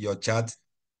in your chart,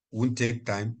 won't take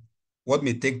time. What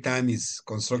may take time is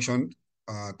constructing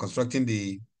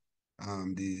the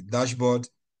dashboard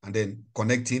and then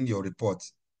connecting your report.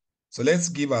 So let's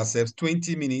give ourselves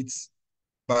 20 minutes.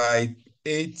 By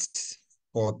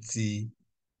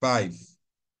 8:45,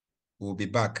 we'll be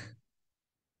back.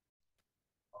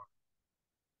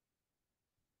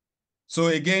 So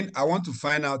again, I want to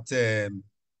find out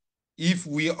if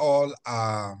we all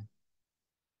are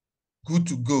good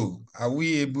to go. Are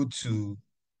we able to,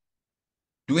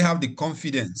 do we have the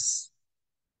confidence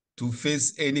to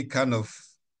face any kind of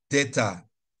data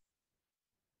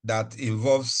that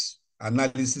involves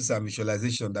analysis and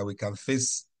visualization, that we can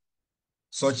face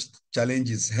such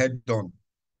challenges head on?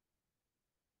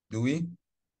 Do we?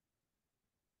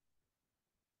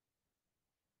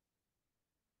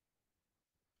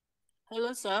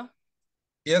 Hello, sir.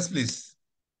 Yes, please.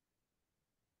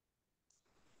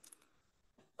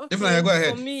 If not, Okay, go for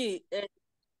ahead. me,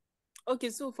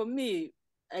 so for me,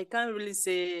 I can't really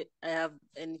say I have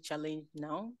any challenge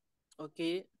now.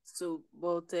 Okay, so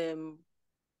but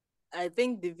I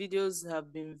think the videos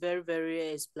have been very,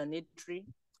 very explanatory.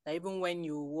 Even when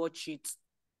you watch it,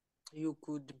 you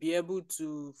could be able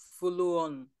to follow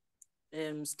on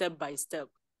step by step.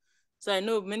 So I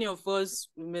know many of us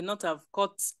we may not have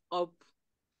caught up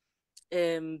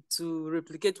to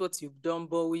replicate what you've done,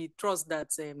 but we trust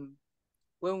that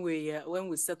when we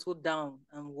settle down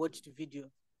and watch the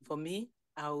video, for me,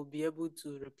 I will be able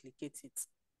to replicate it.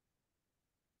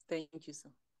 Thank you,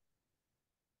 sir.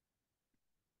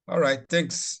 All right,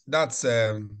 thanks. That's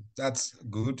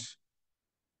good.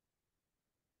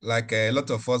 Like a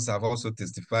lot of us have also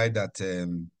testified that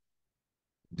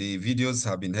the videos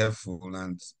have been helpful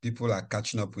and people are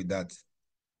catching up with that.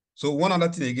 So one other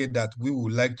thing again that we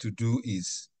would like to do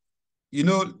is, you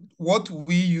know, what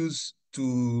we use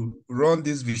to run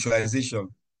this visualization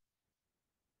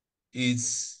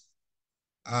is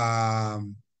a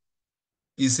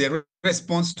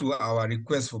response to our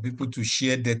request for people to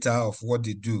share data of what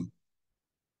they do.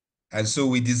 And so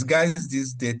we disguise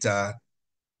this data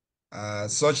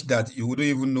such that you wouldn't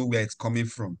even know where it's coming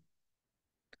from.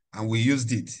 And we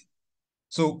used it.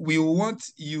 So we want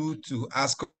you to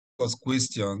ask us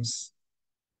questions.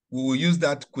 We will use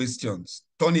that questions,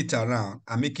 turn it around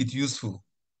and make it useful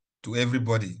to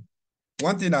everybody.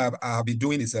 One thing I'll be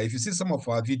doing is if you see some of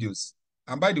our videos,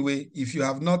 and by the way, if you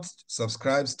have not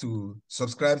subscribed to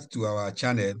our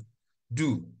channel,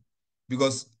 do,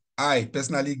 because I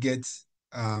personally get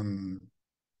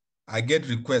I get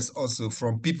requests also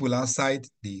from people outside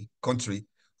the country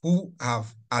who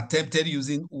have attempted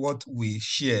using what we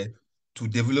share to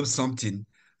develop something.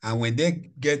 And when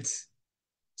they get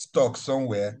stuck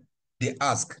somewhere, they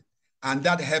ask. And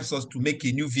that helps us to make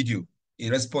a new video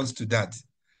in response to that.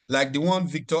 like the one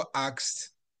Victor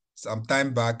asked some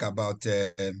time back about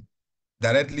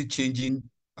directly changing,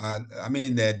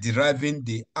 deriving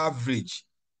the average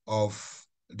of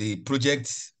the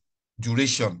project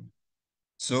duration.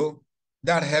 So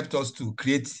that helped us to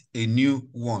create a new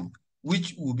one,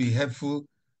 which will be helpful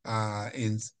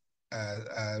in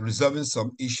resolving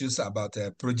some issues about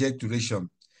project duration,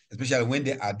 especially when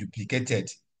they are duplicated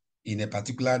in a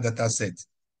particular data set.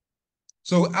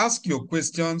 So ask your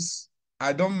questions.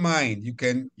 I don't mind.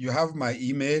 You have my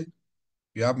email,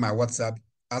 you have my WhatsApp,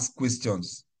 ask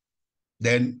questions.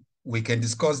 Then we can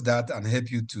discuss that and help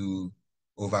you to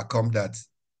overcome that.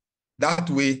 That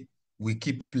way, we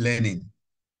keep learning.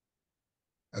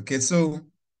 Okay, so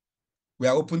we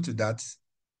are open to that.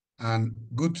 And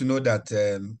good to know that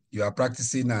you are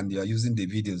practicing and you are using the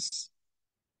videos.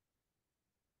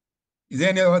 Is there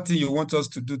any other thing you want us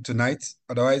to do tonight?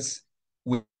 Otherwise,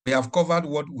 we have covered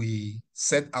what we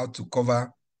set out to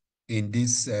cover in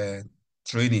this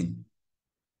training.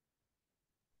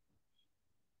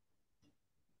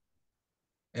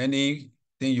 Anything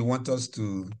you want us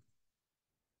to?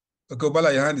 Okay,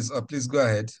 Bala, your hand is up. Please go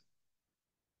ahead.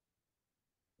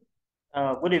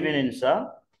 Good evening,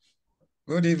 sir.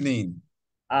 Good evening.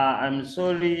 I'm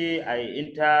sorry I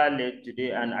entered late today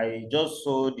and I just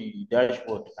saw the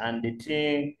dashboard and the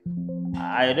thing,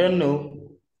 I don't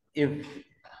know if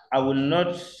I will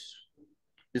not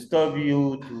disturb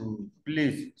you to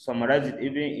please summarize it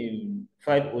even in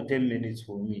 5 or 10 minutes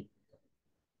for me.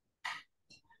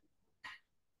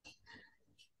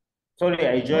 Sorry,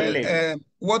 I joined late.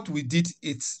 What we did,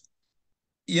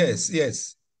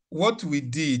 yes. What we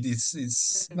did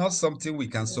is not something we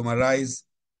can summarize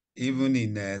even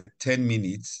in 10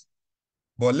 minutes.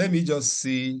 But let me just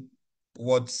see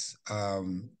what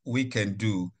we can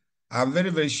do. I'm very,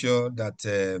 very sure that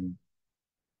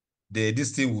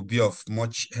this thing will be of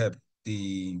much help.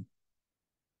 The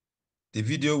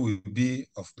video will be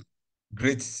of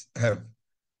great help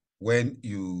when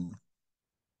you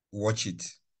watch it.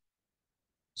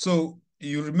 So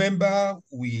you remember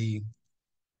we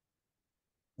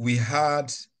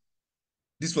had,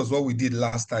 this was what we did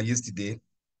yesterday.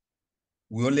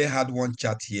 We only had one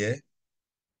chart here.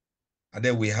 And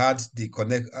then we had the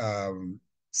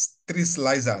three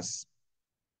slicers.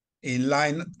 In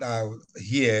line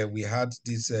here, we had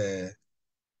these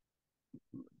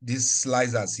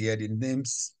slicers here, the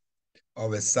names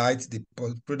of a site, the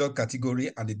product category,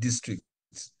 and the district.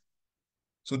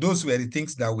 So those were the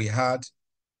things that we had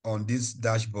on this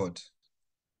dashboard.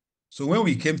 So when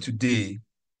we came today,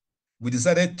 we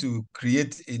decided to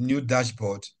create a new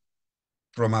dashboard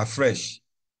from afresh.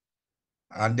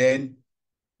 And then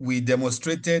we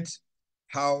demonstrated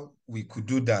how we could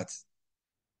do that.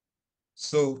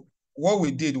 So what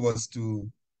we did was to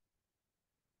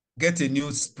get a new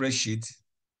spreadsheet,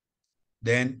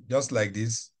 then just like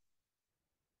this,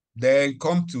 then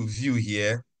come to view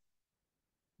here,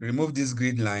 remove this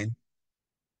grid line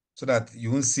so that you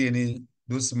won't see any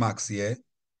those marks here.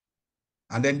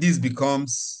 And then this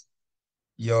becomes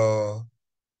your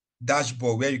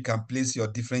dashboard where you can place your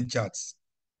different charts.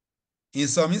 In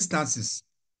some instances,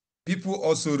 people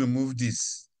also remove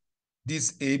this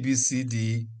A, B, C,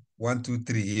 D, 1, 2,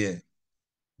 3 here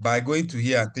by going to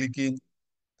here and clicking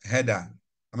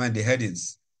the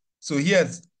headings. So here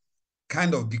it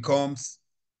kind of becomes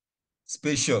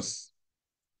spacious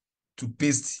to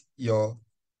paste your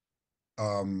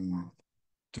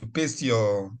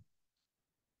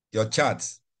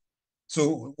charts.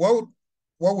 So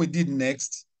what we did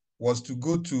next was to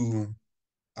go to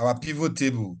our pivot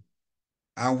table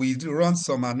and we run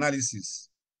some analysis.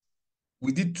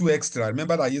 We did 2 extra.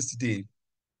 Remember that yesterday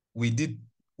we did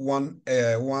one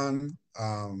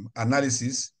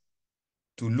analysis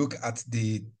to look at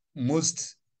the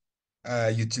most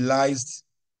utilized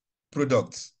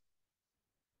products.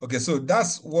 Okay, so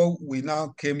that's what we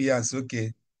now came here and said,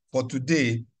 okay, for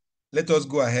today, let us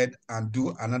go ahead and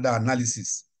do another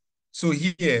analysis. So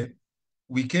here,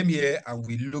 we came here and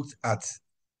we looked at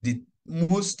the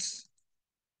most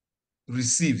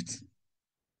received.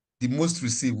 The most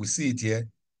received, we see it here.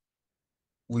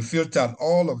 We filtered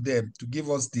all of them to give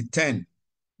us the 10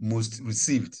 most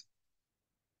received.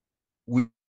 We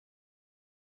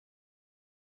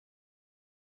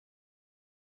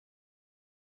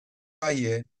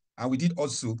here, and we did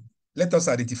also, let us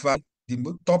identify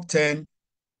the top 10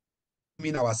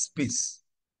 in our space,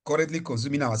 currently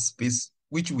consuming our space,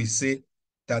 which we say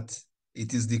that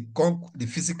it is the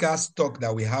physical stock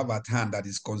that we have at hand that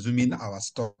is consuming our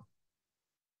stock.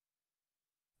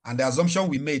 And the assumption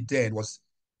we made then was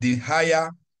the higher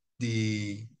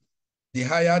the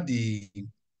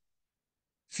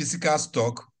physical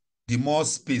stock, the more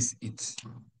space it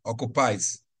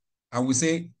occupies. And we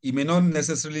say it may not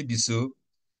necessarily be so.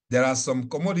 There are some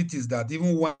commodities that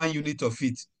even 1 unit of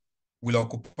it will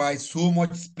occupy so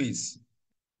much space.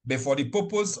 But for the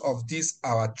purpose of this,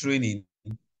 our training,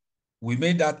 we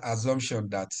made that assumption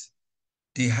that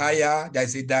the higher,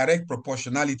 there's a direct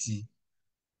proportionality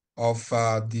of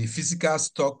the physical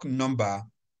stock number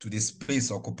to the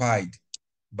space occupied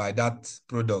by that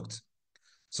product.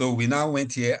 So we now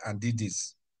went here and did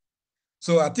this.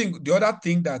 So I think the other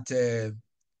thing that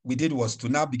we did was to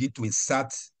now begin to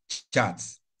insert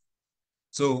charts.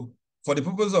 So for the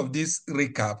purpose of this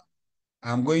recap,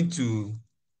 I'm going to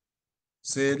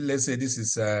say, let's say this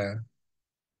is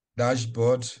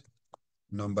dashboard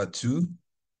number 2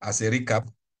 as a recap.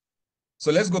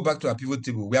 So let's go back to our pivot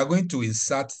table. We are going to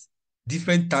insert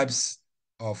different types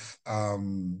of, we are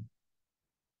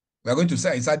going to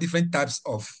insert different types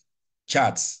of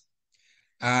charts.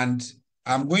 And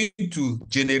I'm going to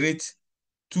generate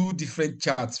 2 different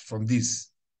charts from this.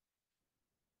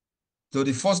 So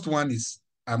the first one is,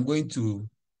 I'm going to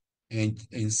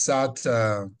insert,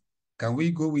 can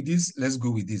we go with this? Let's go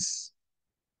with this,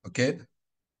 okay?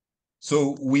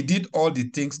 So we did all the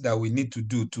things that we need to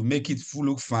do to make it full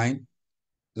look fine,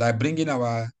 like bringing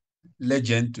our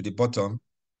legend to the bottom,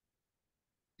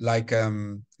 like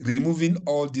removing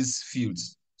all these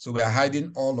fields. So we are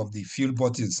hiding all of the field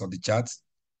buttons on the chart.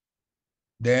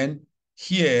 Then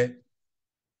here,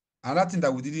 another thing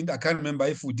that we didn't, I can't remember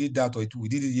if we did that or we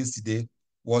did it yesterday,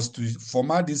 was to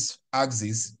format this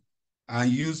axis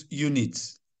and use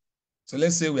units. So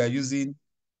let's say we are using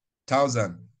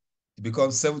 1,000, it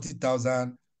becomes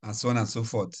 70,000 and so on and so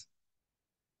forth.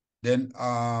 Then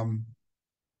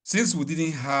since we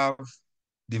didn't have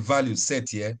the value set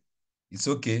here, it's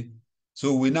okay.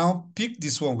 So we now pick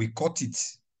this one, we cut it.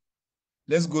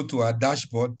 Let's go to our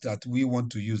dashboard that we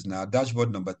want to use now,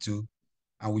 dashboard number 2,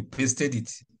 and we pasted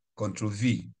it, Control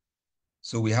V.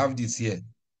 So we have this here.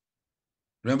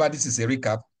 Remember, this is a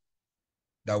recap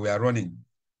that we are running.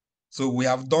 So we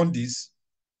have done this.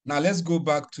 Now let's go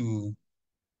back to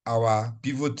our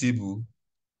pivot table.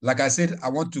 Like I said, I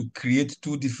want to create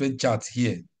 2 different charts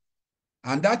here.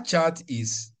 And that chart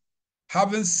is,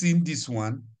 having seen this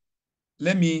one,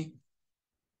 let me,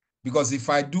 because if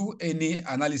I do any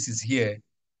analysis here,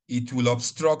 it will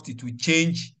obstruct, it will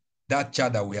change that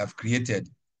chart that we have created.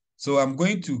 So I'm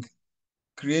going to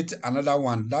create another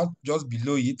one that just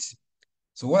below it.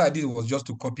 So what I did was just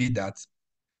to copy that.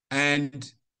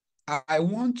 And I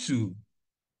want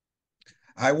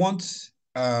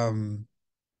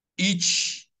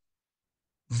each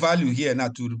value here now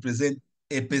to represent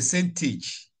a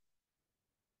percentage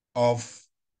of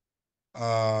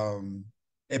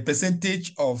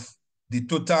the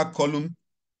total column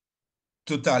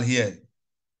total here.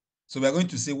 So we're going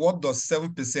to say, what does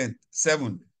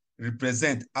 7%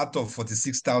 represent out of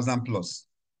 46,000 plus?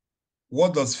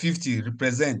 What does 50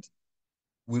 represent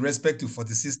with respect to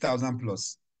 46,000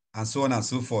 plus? And so on and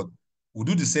so forth. We'll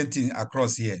do the same thing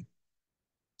across here.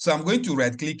 So I'm going to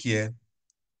right click here,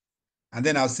 and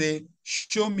then I'll say,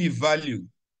 show me value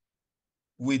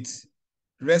with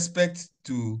respect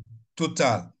to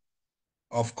total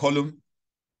of column.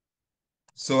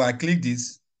 So I click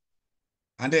this,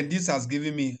 and then this has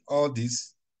given me all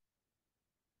this.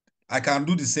 I can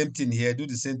do the same thing here, do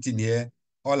the same thing here,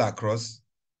 all across.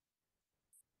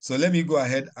 So let me go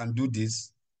ahead and do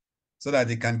this so that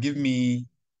they can give me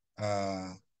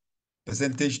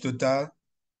percentage total,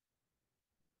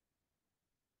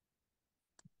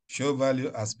 show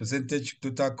value as percentage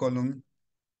total column,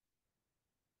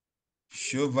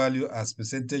 show value as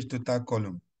percentage total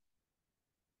column.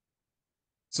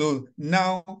 So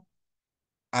now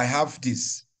I have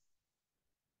this.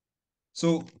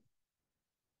 So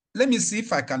let me see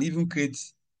if I can even create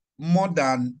more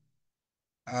than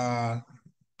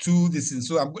 2 this thing.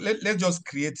 So let's just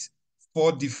create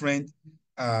 4 different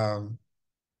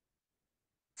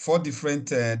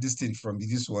this thing from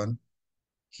this one.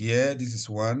 Here, this is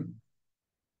one.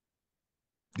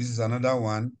 This is another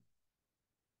one.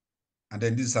 And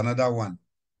then this is another one.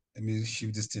 Let me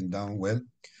shift this thing down well.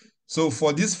 So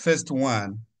for this first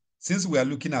one, since we are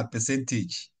looking at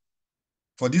percentage,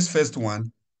 for this first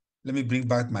one, let me bring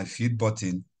back my field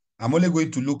button. I'm only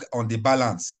going to look on the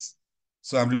balance.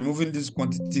 So I'm removing this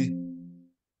quantity.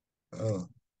 Oh,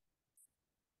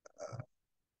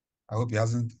 I hope it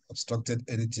hasn't obstructed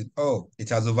anything. Oh, it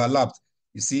has overlapped.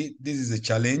 You see, this is a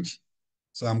challenge.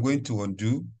 So I'm going to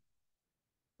undo.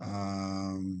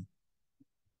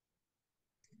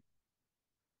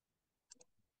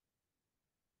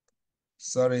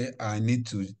 Sorry, I need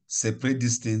to separate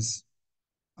these things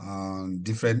on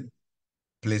different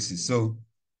places. So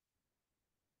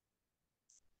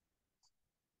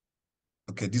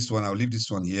Okay, this one, I'll leave this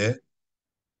one here.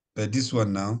 But this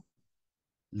one now,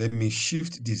 let me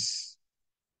shift this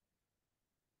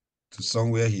to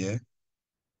somewhere here.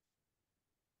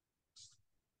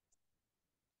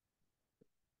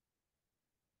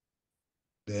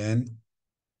 Then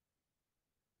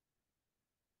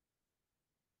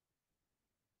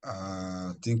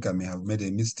I think I may have made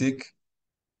a mistake.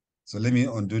 So let me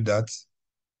undo that.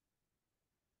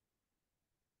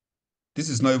 This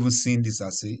is not even seeing this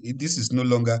as this is no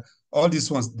longer, all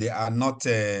these ones, they are not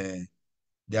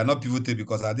pivoted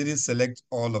because I didn't select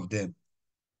all of them.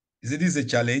 Is this a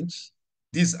challenge?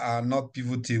 These are not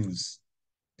pivot tables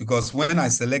because when I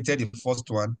selected the first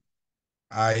one,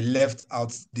 I left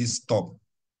out this top.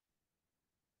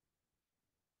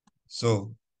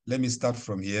 So let me start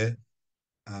from here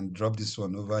and drop this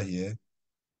one over here.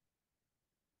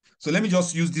 So let me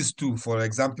just use this tool for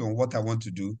example on what I want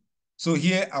to do. So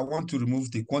here I want to remove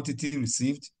the quantity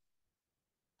received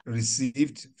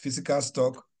physical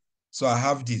stock. So I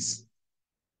have this.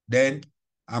 Then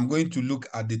I'm going to look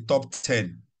at the top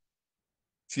 10.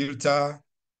 Filter,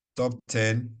 top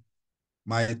 10.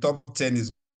 My top 10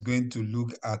 is going to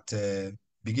look at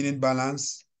beginning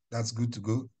balance. That's good to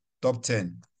go. Top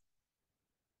 10.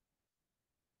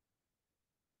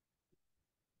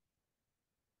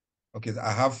 Okay,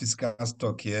 I have physical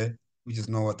stock here, which is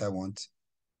not what I want.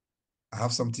 I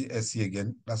have something else here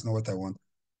again. That's not what I want.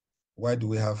 Why do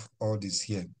we have all this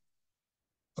here?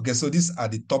 Okay, so these are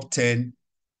the top 10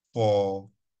 for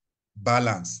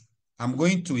balance. I'm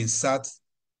going to insert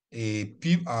a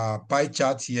pie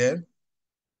chart here.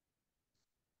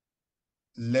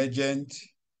 Legend.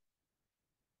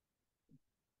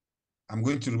 I'm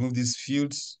going to remove these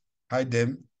fields, hide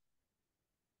them.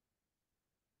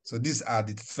 So these are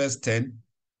the first 10.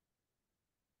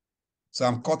 So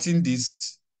I'm cutting this,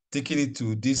 taking it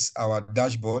to this, our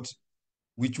dashboard,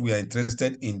 which we are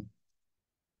interested in.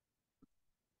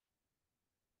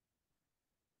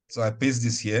 So I paste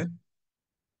this here.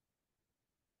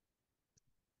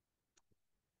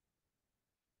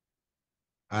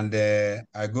 And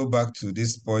I go back to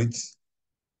this point,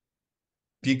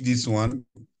 pick this one.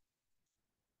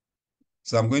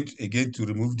 So I'm going to, again, to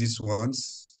remove these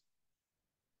ones.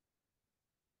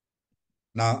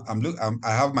 Now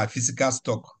I have my physical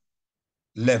stock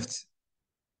left.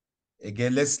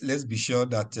 Again, let's be sure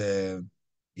that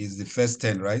is the first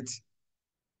 10, right?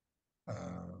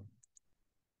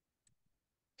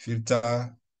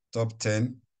 Filter top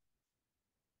 10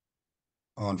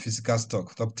 on physical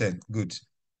stock, top 10, good.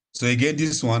 So again,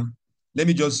 this one, let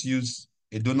me just use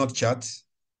a donut chart.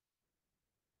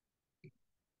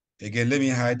 Again, let me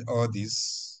hide all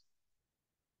this.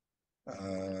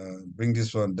 Bring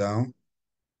this one down.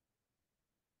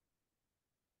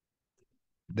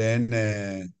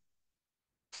 Then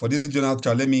for this journal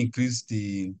chart, let me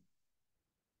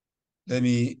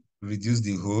reduce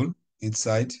the hole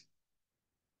inside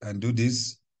and do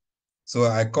this. So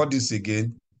I cut this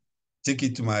again, take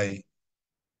it to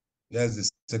there's the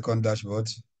second dashboard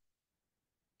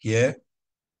here.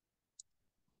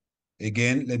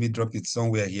 Again, let me drop it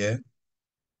somewhere here.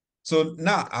 So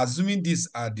now, assuming these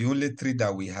are the only 3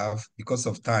 that we have because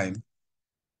of time,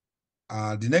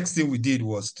 the next thing we did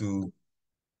was to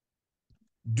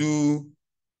do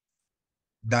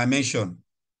dimension.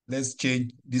 Let's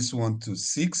change this one to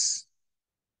 6.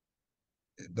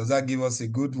 Does that give us a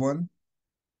good one?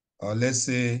 Or let's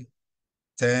say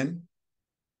 10,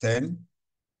 10,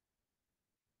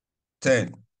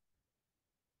 10.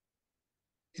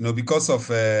 You know, because of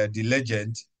the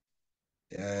legend,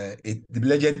 the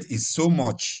legend is so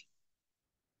much.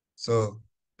 So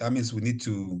that means we need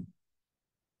to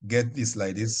get this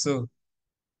like this. So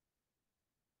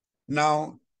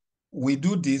now we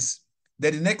do this.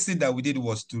 Then the next thing that we did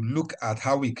was to look at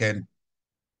how we can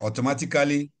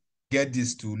automatically get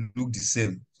this to look the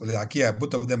same. So like here,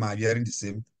 both of them are wearing the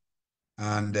same.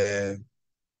 And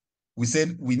we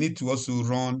said we need to also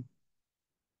run,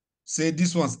 say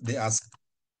these ones,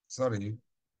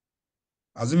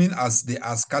 assuming as they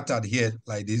are scattered here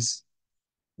like this,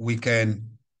 we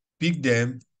can pick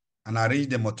them and arrange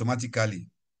them automatically.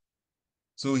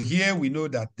 So here we know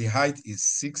that the height is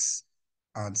 6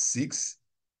 and 6.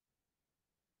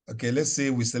 Okay, let's say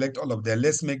we select all of them.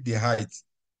 Let's make the height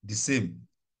the same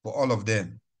for all of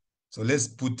them. So let's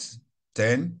put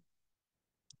 10.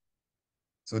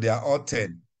 So they are all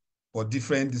 10 for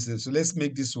different distances. So let's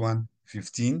make this one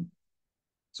 15.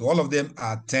 So all of them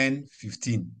are 10,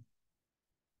 15.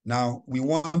 Now we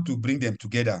want to bring them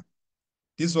together.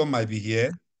 This one might be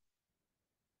here.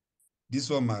 This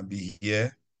one might be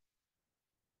here.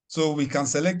 So we can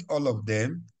select all of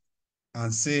them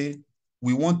and say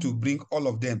we want to bring all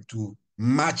of them to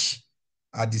match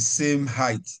at the same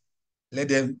height. Let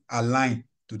them align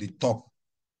to the top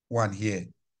one here.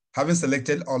 Having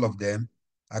selected all of them,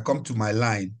 I come to my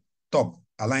line, top,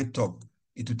 align top.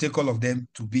 It will take all of them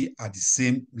to be at the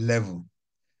same level.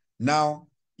 Now,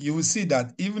 you will see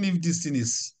that even if this thing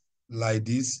is like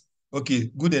this, okay,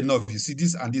 good enough. You see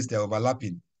this and this, they're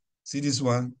overlapping. See this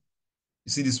one,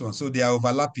 you see this one. So they are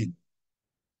overlapping.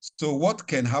 So what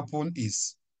can happen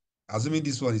is, assuming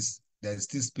this one is, there is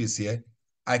still space here,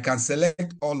 I can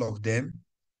select all of them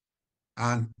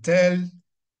and tell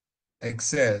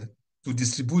Excel to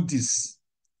distribute this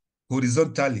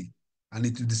horizontally, and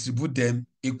it will distribute them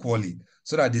equally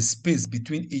so that the space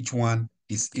between each one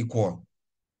is equal.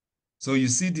 So you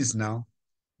see this now.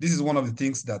 This is one of the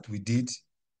things that we did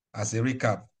as a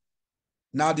recap.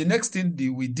 Now, the next thing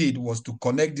that we did was to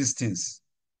connect these things.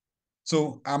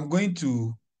 So I'm going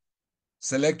to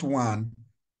select one,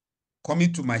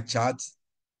 coming to my chart.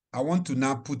 I want to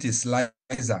now put a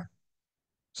slicer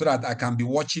so that I can be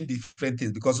watching different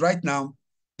things, because right now,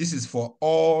 this is for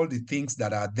all the things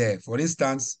that are there. For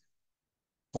instance,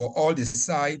 for all the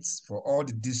sites, for all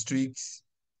the districts,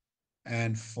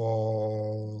 and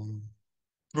for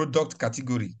product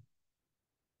category.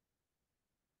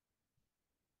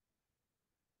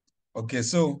 Okay,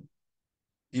 so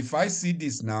if I see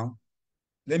this now,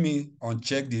 let me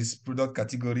uncheck this product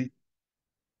category.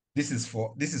 This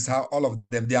is how all of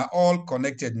them, they are all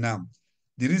connected now.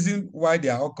 The reason why they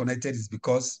are all connected is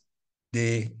because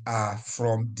they are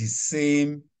from the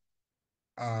same,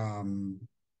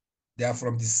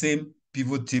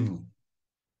 pivot table.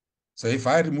 So if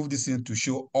I remove this thing to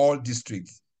show all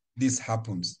districts, this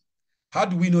happens. How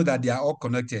do we know that they are all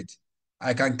connected?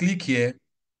 I can click here,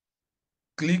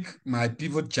 click my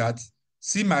pivot chart,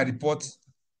 see my report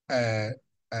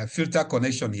filter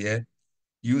connection here.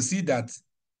 You see that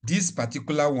this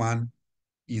particular one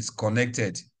is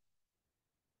connected.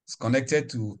 It's connected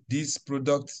to this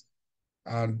product.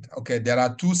 And okay, there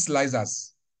are two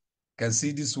slicers. You can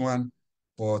see this one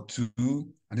for 2, and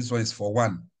this one is for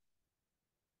 1.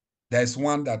 There's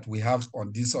one that we have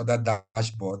on this other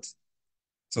dashboard.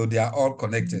 So they are all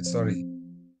connected, sorry.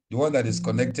 The one that is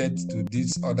connected to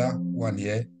this other one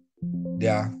here, they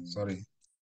are, sorry.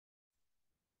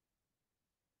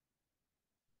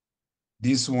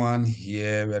 This one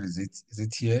here, where is it? Is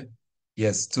it here?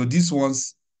 Yes, so these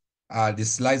ones are the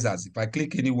slicers. If I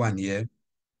click any one here,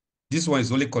 this one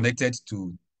is only connected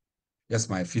to, yes,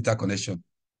 my filter connection.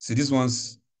 See, these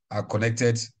ones are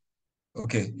connected.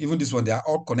 Okay, even this one, they are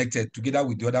all connected together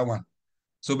with the other one.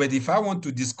 So, but if I want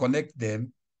to disconnect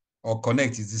them or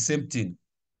connect, it's the same thing.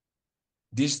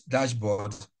 This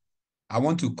dashboard, I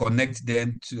want to connect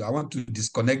them to, I want to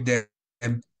disconnect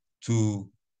them to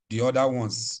the other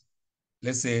ones.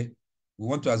 Let's say we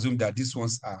want to assume that these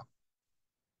ones are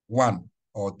 1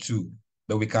 or 2,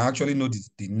 but we can actually know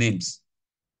the names.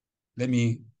 Let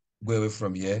me go away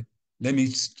from here. Let me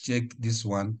check this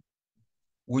one.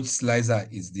 Which slicer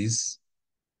is this?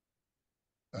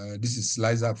 This is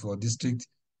slicer for district.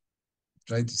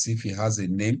 Trying to see if he has a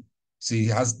name. See, he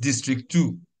has district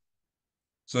 2.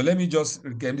 So let me just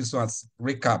get this one as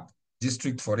recap.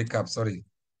 District for recap, sorry.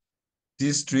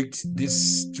 District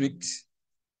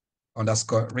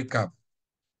underscore recap.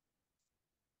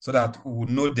 So that we will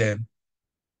know them.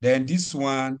 Then this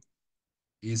one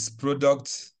is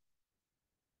product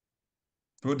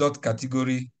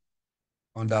category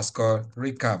underscore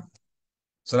recap.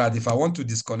 So that if I want to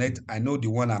disconnect, I know the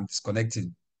one I'm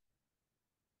disconnecting.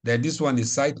 Then this one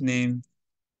is site name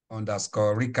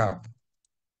underscore recap.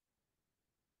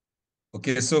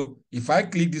 Okay, so if I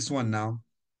click this one now,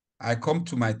 I come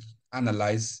to my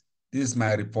analyze. This is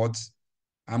my report.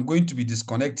 I'm going to be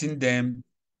disconnecting them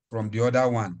from the other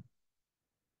one.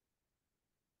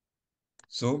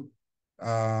 So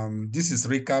this is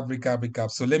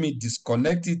recap. So let me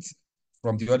disconnect it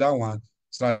from the other one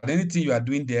so that anything you are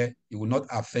doing there, it will not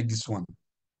affect this one.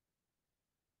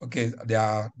 Okay,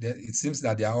 it seems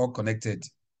that they are all connected.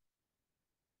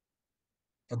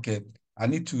 Okay, I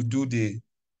need to do the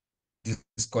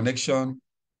disconnection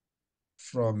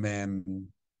from,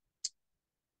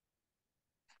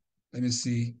 let me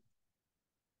see.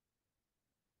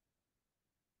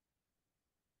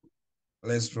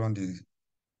 Let's run the,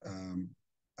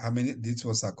 how many, these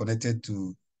ones are connected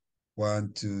to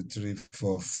 1, 2, 3,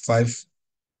 4, 5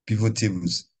 pivot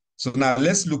tables. So now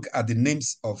let's look at the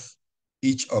names of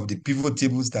each of the pivot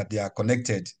tables that they are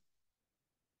connected.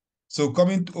 So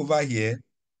coming over here,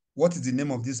 what is the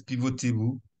name of this pivot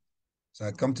table? So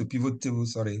I come to pivot table,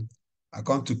 sorry. I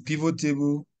come to pivot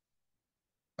table.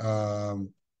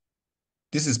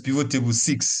 This is pivot table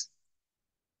 6,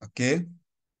 okay?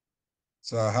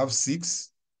 So I have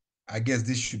 6. I guess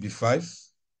this should be 5.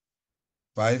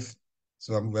 5.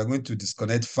 So we're going to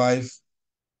disconnect 5,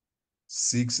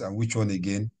 6, and which one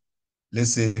again?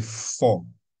 Let's say 4.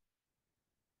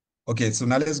 Okay, so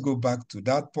now let's go back to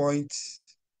that point,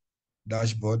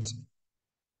 dashboard.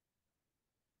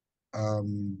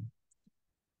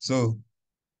 So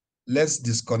let's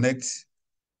disconnect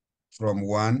from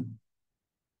 1,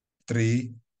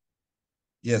 3.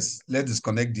 Yes, let's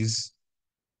disconnect this.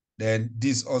 Then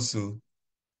this also,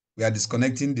 we are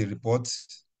disconnecting the report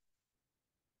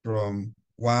from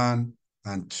 1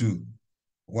 and 2.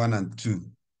 1 and 2.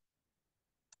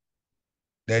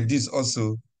 Then this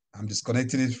also, I'm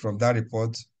disconnecting it from that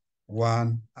report,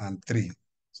 1 and 3.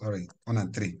 Sorry, 1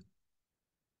 and 3.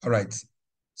 All right.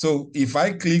 So if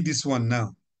I click this one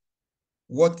now,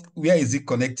 where is it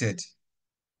connected?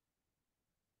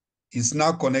 It's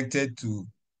now connected to,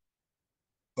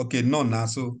 okay, no, now.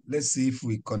 So let's see if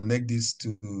we connect this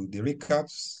to the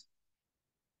recaps.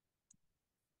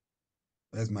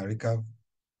 Where's my recap?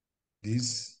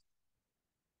 This.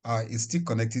 It's still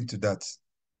connecting to that.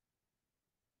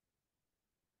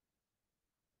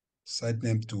 Site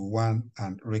name to 1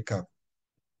 and recap.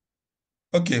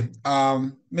 Okay,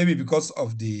 maybe because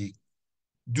of the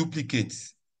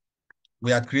duplicates,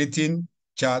 we are creating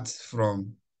charts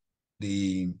from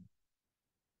the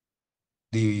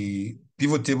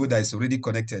pivot table that is already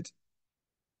connected.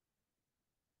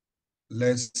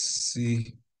 Let's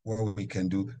see what we can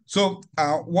do. So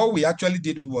what we actually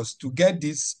did was to get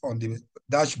this on the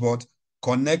dashboard,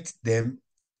 connect them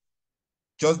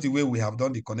just the way we have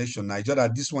done the connection. Now, just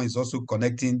that this one is also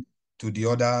connecting to the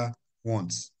other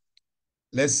ones.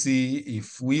 Let's see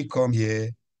if we come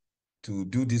here to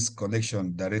do this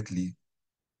connection directly.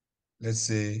 Let's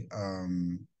say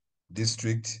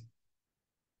district,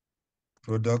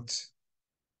 product,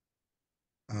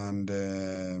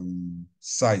 and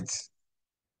site.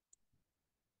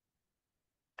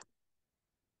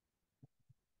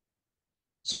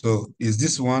 So is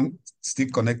this one still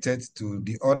connected to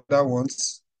the other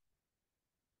ones?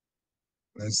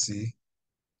 Let's see.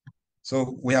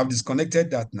 So we have disconnected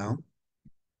that now.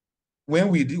 When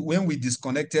we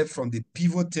disconnected from the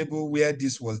pivot table where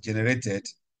this was generated,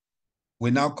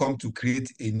 we now come to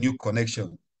create a new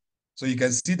connection. So you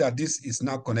can see that this is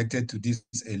now connected to this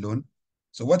alone.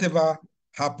 So whatever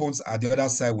happens at the other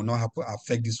side will not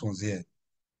affect these ones here.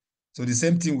 So the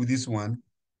same thing with this one.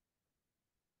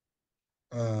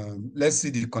 Let's see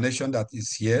the connection that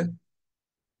is here.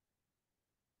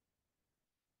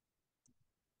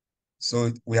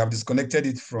 So we have disconnected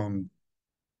it from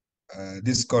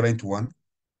this current one.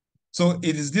 So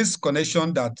it is this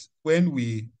connection that when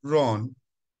we run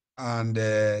and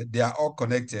they are all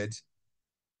connected.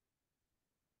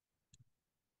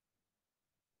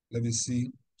 Let me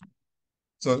see.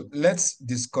 So let's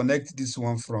disconnect this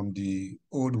one from the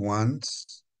old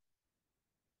ones.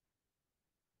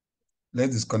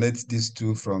 Let's disconnect these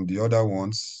two from the other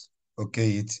ones.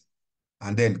 Okay,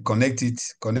 and then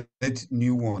connect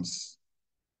new ones.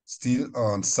 Still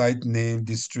on site name,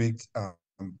 district,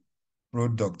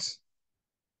 product.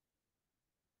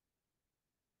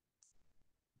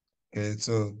 Okay,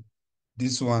 so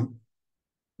this one,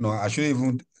 no, I should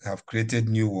even have created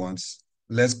new ones.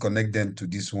 Let's connect them to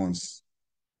these ones.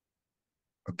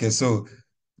 Okay, so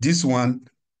this one,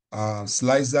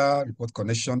 slicer report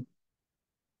connection.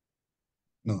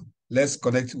 No, let's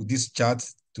connect this chart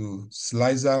to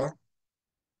slicer.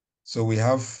 So we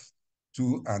have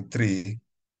 2 and 3.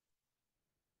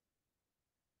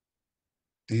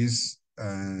 This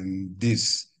and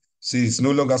this. See, it's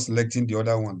no longer selecting the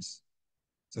other ones.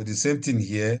 So the same thing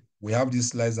here. We have this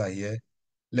slicer here.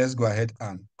 Let's go ahead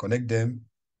and connect them.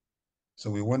 So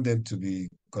we want them to be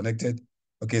connected.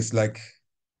 Okay, it's like,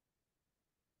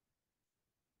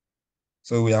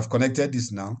 so we have connected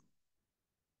this now.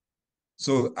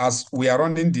 So as we are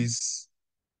running this,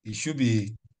 it should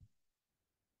be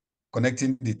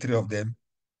connecting the 3 of them.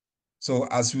 So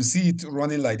as we see it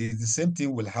running like this, the same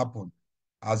thing will happen,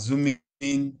 assuming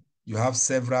you have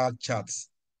several charts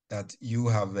that you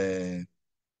have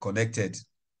connected.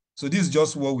 So this is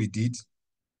just what we did.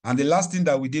 And the last thing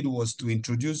that we did was to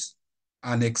introduce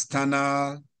an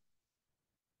external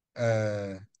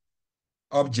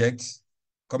object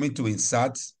coming to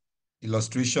insert,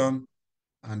 illustration,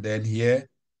 and then here,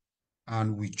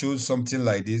 and we chose something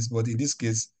like this. But in this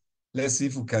case, let's see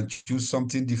if we can choose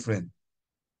something different.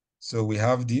 So we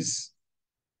have this,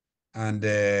 and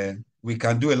we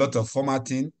can do a lot of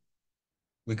formatting.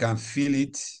 We can fill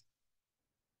it.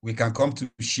 We can come to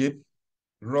shape,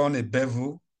 run a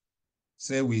bevel,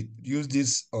 say we use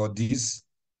this or this,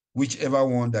 whichever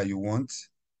one that you want.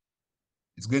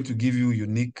 It's going to give you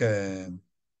unique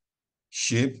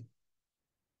shape.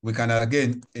 We can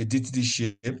again edit this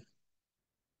shape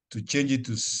to change it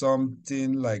to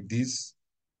something like this.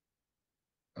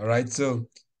 All right, so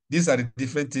these are the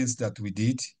different things that we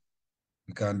did.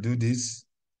 You can do this,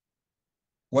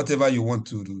 whatever you want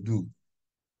to do.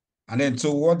 And then,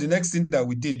 so what the next thing that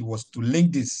we did was to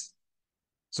link this.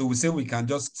 So we say we can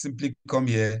just simply come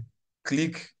here,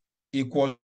 click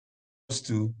equals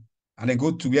to, and then go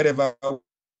to wherever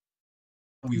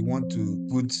we want to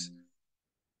put,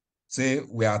 say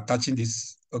we are attaching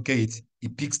this, okay,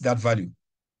 it picks that value.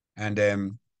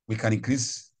 And we can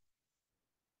increase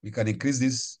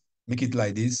this, make it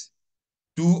like this,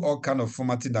 do all kind of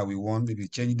formatting that we want, maybe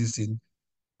change this in,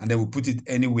 and then we put it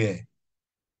anywhere.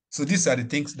 So these are the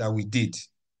things that we did.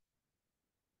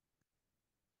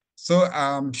 So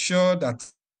I'm sure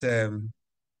that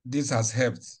this has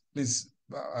helped. Please,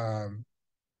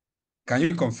 can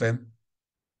you confirm?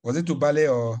 Was it Tubale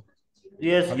or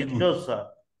Yes, it Habibu? does, sir.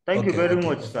 Thank you Okay, very okay,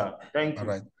 much, okay. sir. Thank All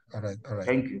you. right, all right, all right.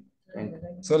 Thank you. Thank you.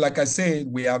 So like I say,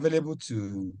 we are available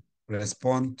to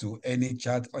respond to any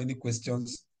chat or any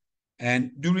questions.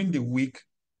 And during the week,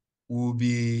 we'll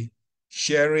be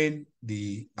sharing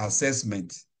the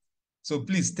assessment. So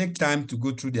please take time to go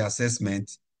through the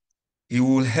assessment. It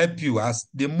will help you as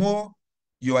the more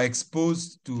you are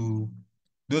exposed to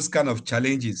those kind of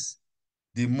challenges,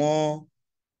 the more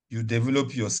you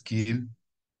develop your skill,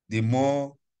 the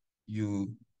more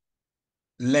you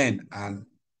learn and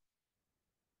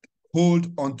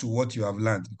hold on to what you have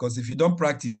learned. Because if you don't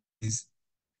practice,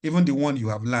 even the one you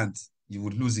have learned, you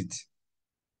would lose it.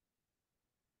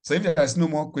 So if there's no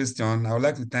more question, I would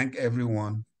like to thank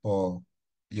everyone for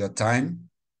your time,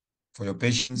 for your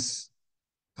patience,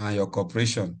 and your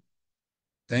cooperation.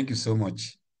 Thank you so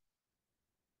much.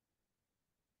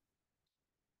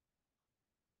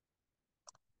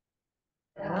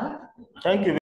 Thank you.